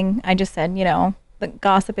everything. I just said, the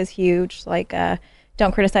gossip is huge. Like,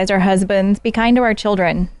 don't criticize our husbands. Be kind to our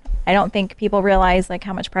children. I don't think people realize like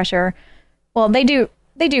how much pressure. Well, they do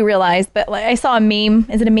realize, but like, I saw a meme.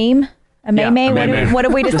 Is it a meme? A meme? What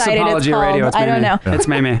have we decided it's called? Radio, it's I don't know. It's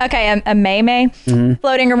meme. Okay, a meme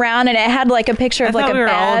floating around, and it had like a picture of like a we were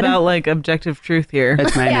bed. all about like objective truth here.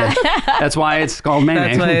 It's meme. Yeah. That's why it's called meme.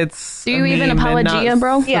 That's why it's. Do you even apologia,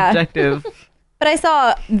 bro? Yeah. Subjective. But I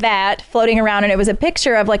saw that floating around, and it was a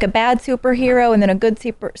picture of like a bad superhero and then a good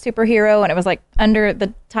superhero, and it was like under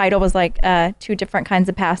the title was like two different kinds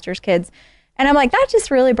of pastors' kids. And I'm like, that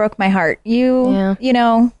just really broke my heart. You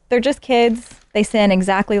know, they're just kids. They sin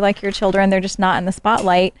exactly like your children. They're just not in the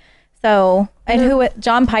spotlight. So, and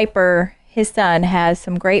John Piper, his son, has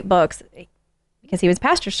some great books because he was a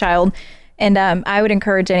pastor's child. And I would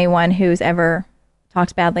encourage anyone who's ever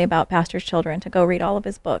talked badly about pastor's children to go read all of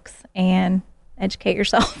his books and educate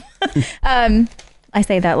yourself. I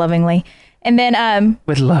say that lovingly. And then...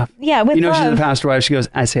 with love. Yeah, with love. She's the pastor wife. She goes,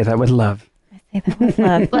 I say that with love. With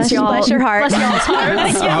love. Bless your heart. Bless y'all's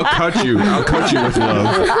hearts. I'll cut you with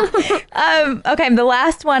love. Okay, the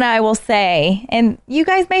last one I will say, and you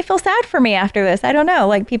guys may feel sad for me after this. I don't know,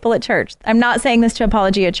 like people at church. I'm not saying this to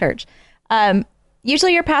Apologia Church.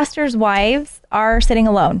 Usually your pastor's wives are sitting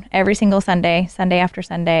alone every single Sunday after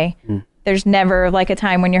Sunday. There's never like a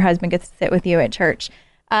time when your husband gets to sit with you at church.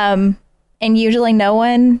 And usually no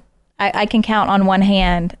one... I can count on one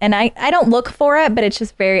hand, and I don't look for it, but it's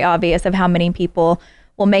just very obvious of how many people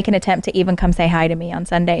will make an attempt to even come say hi to me on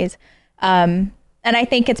Sundays. And I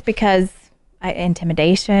think it's because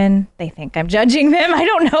intimidation. They think I'm judging them. I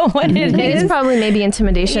don't know what it is. It's probably maybe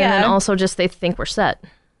intimidation, and also just they think we're set.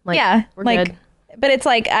 Like, yeah, we're like, good. but it's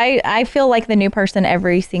like I feel like the new person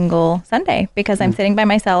every single Sunday because I'm sitting by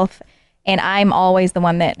myself and I'm always the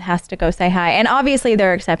one that has to go say hi. And obviously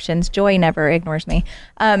there are exceptions. Joy never ignores me.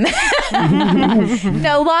 No,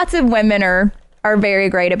 lots of women are very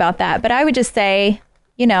great about that. But I would just say,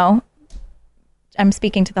 you know, I'm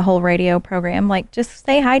speaking to the whole radio program, like just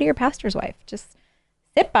say hi to your pastor's wife. Just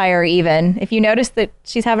sit by her even. If you notice that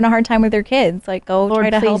she's having a hard time with her kids, like go Lord, try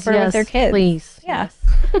to help please, her with their kids. Please. Yeah.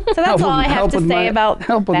 So that's all I have to say about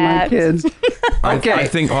help with that. my kids. Okay. I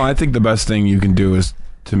think the best thing you can do is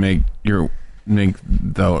to make their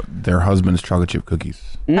husband's chocolate chip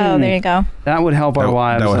cookies. Oh, there you go. That would help our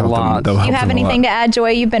wives a lot. Do you have anything to add, Joy?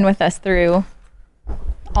 You've been with us through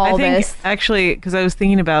all I think, this. actually, because I was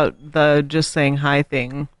thinking about the just saying hi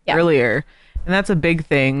thing earlier, and that's a big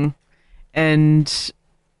thing. And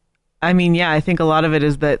I mean, yeah, I think a lot of it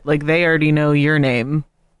is that like they already know your name.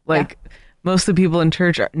 Like most of the people in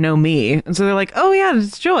church know me, and so they're like, "Oh yeah,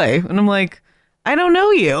 it's Joy," and I'm like, "I don't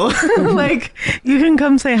know you. Like, you can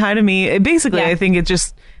come say hi to me." Basically, I think it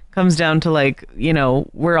just comes down to like, you know,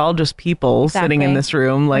 we're all just people sitting in this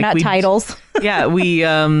room. Like, we're not titles. Yeah, we.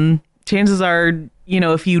 Chances are, you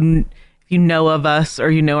know, if you know of us or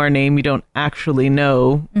you know our name, you don't actually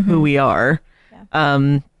know who we are.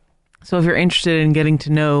 So if you're interested in getting to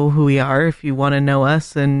know who we are, if you want to know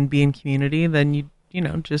us and be in community, then you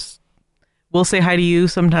know, just we'll say hi to you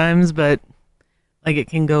sometimes, but like it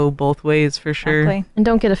can go both ways for sure. Exactly. And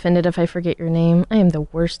don't get offended if I forget your name. I am the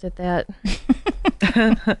worst at that.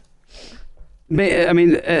 I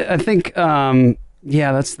mean, I think,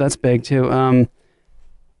 that's big too.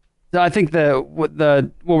 I think what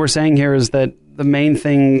we're saying here is that the main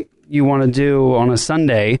thing you want to do on a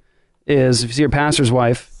Sunday is if you see your pastor's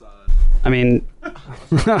wife. I mean,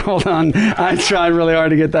 hold on. I tried really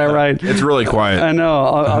hard to get that right. It's really quiet. I know.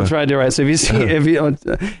 I'll try to do it right. So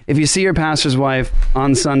if you see your pastor's wife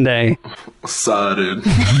on Sunday, Excited.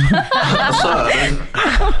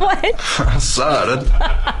 What? Excited.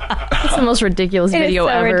 It's the most ridiculous video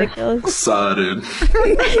ever. Excited.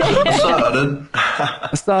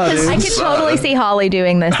 I could totally see Holly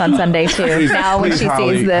doing this on Sunday too. Now when she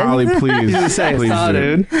sees this. Holly, please. say, please saw,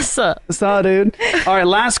 do. dude. Saw, dude. All right,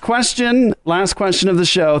 last question of the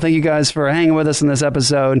show. Thank you guys for hanging with us in this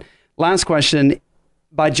episode. Last question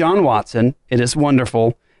by John Watson. It is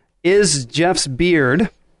wonderful. Is Jeff's beard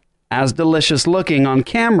as delicious looking on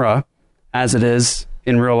camera as it is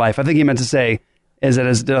in real life? I think he meant to say, is it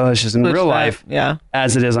as delicious in real life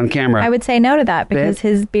as it is on camera? I would say no to that because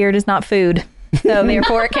his beard is not food. So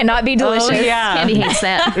therefore it cannot be delicious. Oh, yeah. Candy hates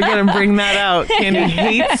that. We're going to bring that out. Candy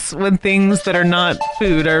hates when things that are not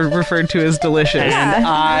food are referred to as delicious. And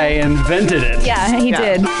I invented it. Yeah, he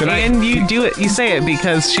did. And you do it. You say it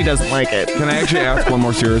because she doesn't like it. Can I actually ask one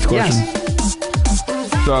more serious question? Yes.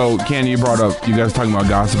 So, Candy, you brought up, you guys talking about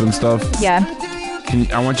gossip and stuff. Yeah.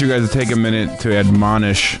 I want you guys to take a minute to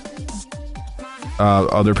admonish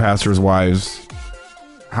other pastors' wives.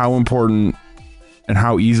 How important and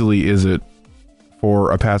how easily is it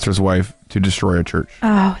for a pastor's wife to destroy a church?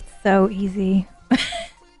 Oh, it's so easy.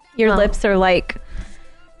 Your lips are like,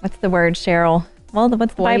 what's the word, Cheryl? Well,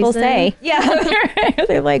 what's the Bible say? Yeah,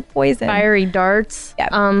 they're like poison. Fiery darts.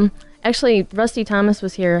 Yeah. Actually, Rusty Thomas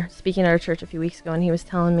was here speaking at our church a few weeks ago, and he was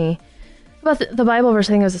telling me about the Bible verse.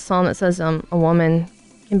 I think it was a psalm that says a woman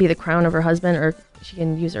can be the crown of her husband, or she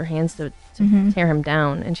can use her hands to tear him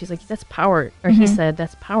down. And she's like, that's power. Or he said,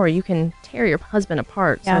 that's power. You can tear your husband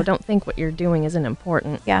apart. Yeah. So don't think what you're doing isn't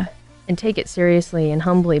important. Yeah. And take it seriously and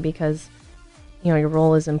humbly because, you know, your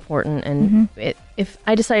role is important. And if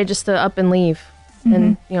I decided just to up and leave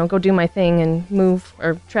and, you know, go do my thing and move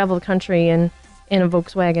or travel the country and in a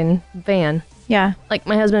Volkswagen van. Yeah. Like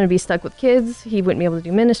my husband would be stuck with kids. He wouldn't be able to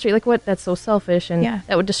do ministry. Like what? That's so selfish. And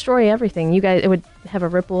that would destroy everything. You guys, it would have a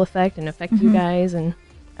ripple effect and affect you guys and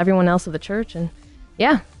everyone else of the church. And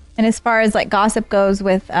And as far as like gossip goes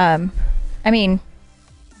with, if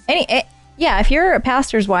you're a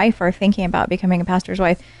pastor's wife or thinking about becoming a pastor's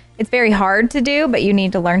wife, it's very hard to do, but you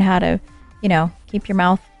need to learn how to, you know, keep your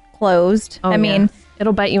mouth closed. I mean,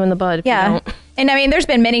 it'll bite you in the butt if you don't. And I mean, there's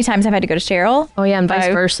been many times I've had to go to Cheryl. Oh yeah, and vice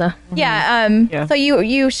versa. Yeah. So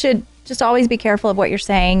you should just always be careful of what you're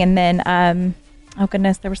saying. And then, oh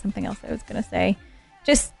goodness, there was something else I was going to say.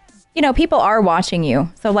 Just, you know, people are watching you.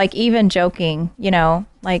 So like even joking, you know,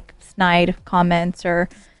 like snide comments or,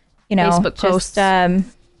 you know, Facebook posts.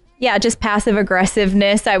 Just passive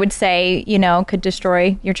aggressiveness, I would say, you know, could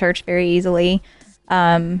destroy your church very easily.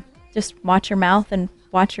 Just watch your mouth and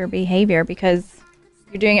watch your behavior because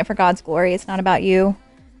you're doing it for God's glory. It's not about you.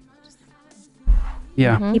 Just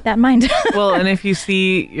keep that in mind. Well, and if you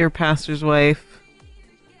see your pastor's wife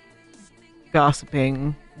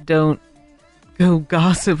gossiping. Don't go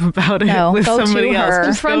gossip about it with go somebody to else. her.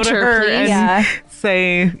 Just Confront go to her, her please. and Yeah.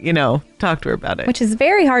 say, talk to her about it. Which is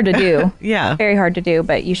very hard to do. Yeah. Very hard to do,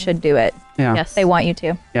 but you should do it. Yeah. Yes. They want you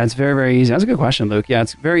to. Yeah, it's very, very easy. That's a good question, Luke. Yeah,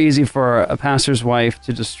 it's very easy for a pastor's wife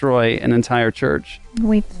to destroy an entire church.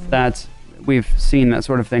 We've seen that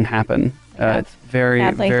sort of thing happen. It's very,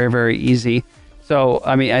 Sadly. very, very easy. So,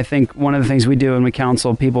 I mean, I think one of the things we do when we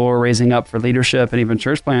counsel people we're raising up for leadership and even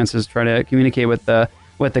church plants is try to communicate with the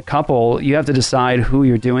couple. You have to decide who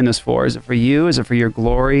you're doing this for. Is it for you? Is it for your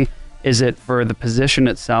glory? Is it for the position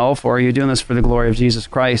itself? Or are you doing this for the glory of Jesus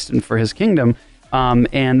Christ and for his kingdom?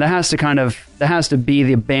 And that has to be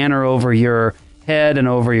the banner over your head and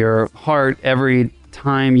over your heart every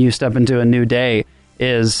time you step into a new day.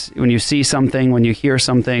 Is when you see something, when you hear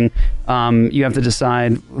something, you have to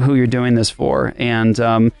decide who you're doing this for. And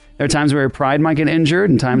there are times where your pride might get injured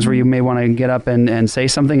and times where you may want to get up and say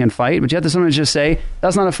something and fight. But you have to sometimes just say,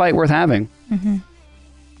 that's not a fight worth having. Mm-hmm.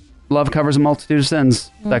 Love covers a multitude of sins.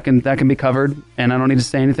 That can be covered. And I don't need to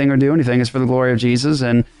say anything or do anything. It's for the glory of Jesus.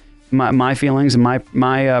 And my feelings and my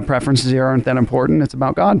preferences here aren't that important. It's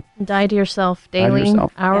about God. Die to yourself daily,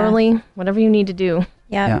 hourly, whatever you need to do.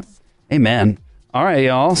 Yeah. Amen. All right,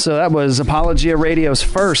 y'all. So that was Apologia Radio's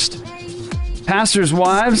first Pastors'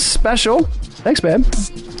 Wives special. Thanks, babe.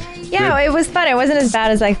 Yeah, it was fun. It wasn't as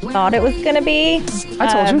bad as I thought it was going to be. I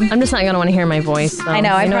told you. I'm just not going to want to hear my voice. So, I know.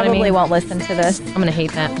 I you know what probably mean? won't listen to this. I'm going to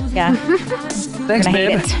hate that. Yeah. Thanks, I'm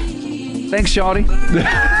gonna babe. hate Thanks, Shawty.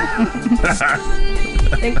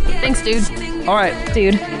 Thanks, dude. All right.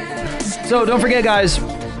 Dude. So don't forget, guys,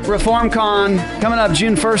 ReformCon coming up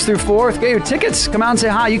June 1st through 4th. Get your tickets. Come out and say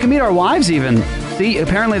hi. You can meet our wives even. See,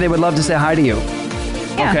 apparently they would love to say hi to you.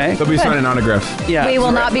 Yeah. Okay. They'll be signing autographs. Yeah. We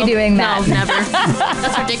will not be doing that. No, never.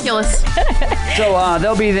 That's ridiculous. So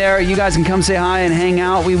they'll be there. You guys can come say hi and hang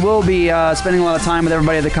out. We will be spending a lot of time with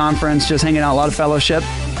everybody at the conference, just hanging out, a lot of fellowship.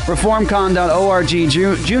 ReformCon.org,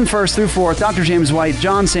 June 1st through 4th. Dr. James White,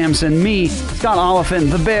 John Sampson, me, Scott Oliphant,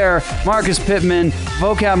 The Bear, Marcus Pittman,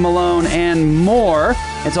 Vocab Malone, and more.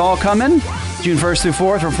 It's all coming June 1st through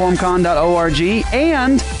 4th, ReformCon.org.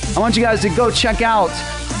 And I want you guys to go check out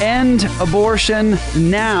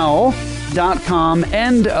EndAbortionNow.com.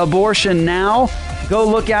 EndAbortionNow. Go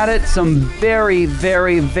look at it. Some very,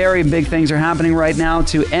 very, very big things are happening right now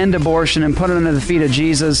to end abortion and put it under the feet of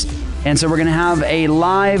Jesus. And so we're going to have a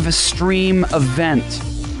live stream event.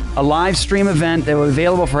 A live stream event that will be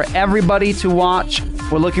available for everybody to watch.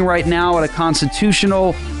 We're looking right now at a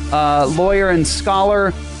constitutional lawyer and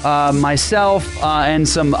scholar, myself, and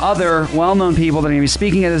some other well-known people that are going to be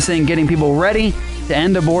speaking at this thing, getting people ready to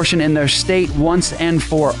end abortion in their state once and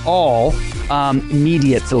for all,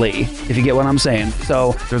 immediately, if you get what I'm saying.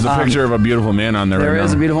 So there's a picture of a beautiful man on there right now. There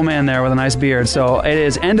is a beautiful man there with a nice beard. So it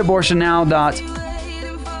is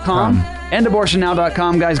endabortionnow.com.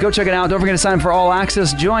 Endabortionnow.com, guys. Go check it out. Don't forget to sign up for All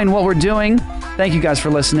Access. Join what we're doing. Thank you guys for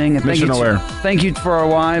listening. And Mission Aware. Thank you for our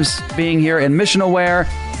wives being here at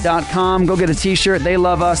missionaware.com. Go get a t-shirt. They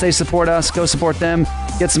love us. They support us. Go support them.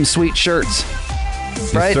 Get some sweet shirts.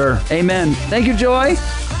 Yes, right? sir. Amen. Thank you, Joy.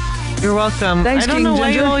 You're welcome. Thanks, I don't King know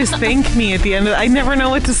why Ginger. you always thank me at the end of I never know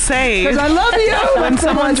what to say. Because I love you. When I'm so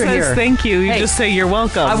someone glad you're says here. thank you, you Hey, just say you're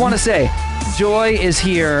welcome. I want to say, Joy is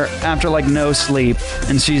here after like no sleep,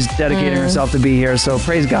 and she's dedicating herself to be here. So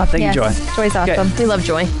praise God. Thank you, Joy. Joy's awesome. We love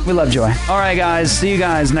Joy. We love Joy. All right, guys. See you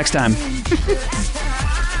guys next time.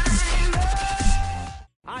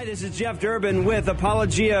 Hi, this is Jeff Durbin with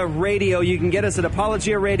Apologia Radio. You can get us at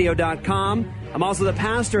apologiaradio.com. I'm also the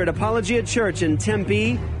pastor at Apologia Church in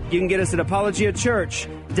Tempe. You can get us at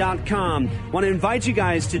apologiachurch.com. Want to invite you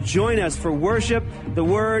guys to join us for worship, the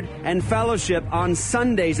Word, and fellowship on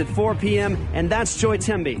Sundays at 4 p.m., and that's Joy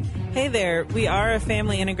Tempe. Hey there, we are a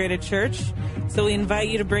family integrated church, so we invite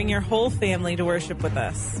you to bring your whole family to worship with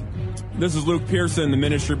us. This is Luke Pearson, the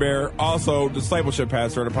ministry bearer, also discipleship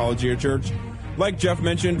pastor at Apologia Church. Like Jeff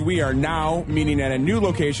mentioned, we are now meeting at a new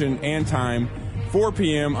location and time, 4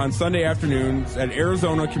 p.m. on Sunday afternoons at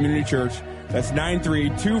Arizona Community Church. That's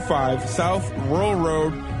 9325 South Rural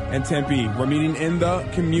Road in Tempe. We're meeting in the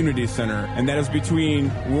Community Center, and that is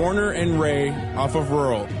between Warner and Ray off of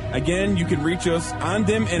Rural. Again, you can reach us on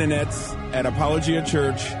them internets at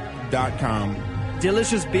apologiachurch.com.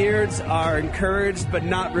 Delicious beards are encouraged but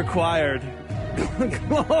not required.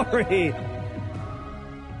 Glory!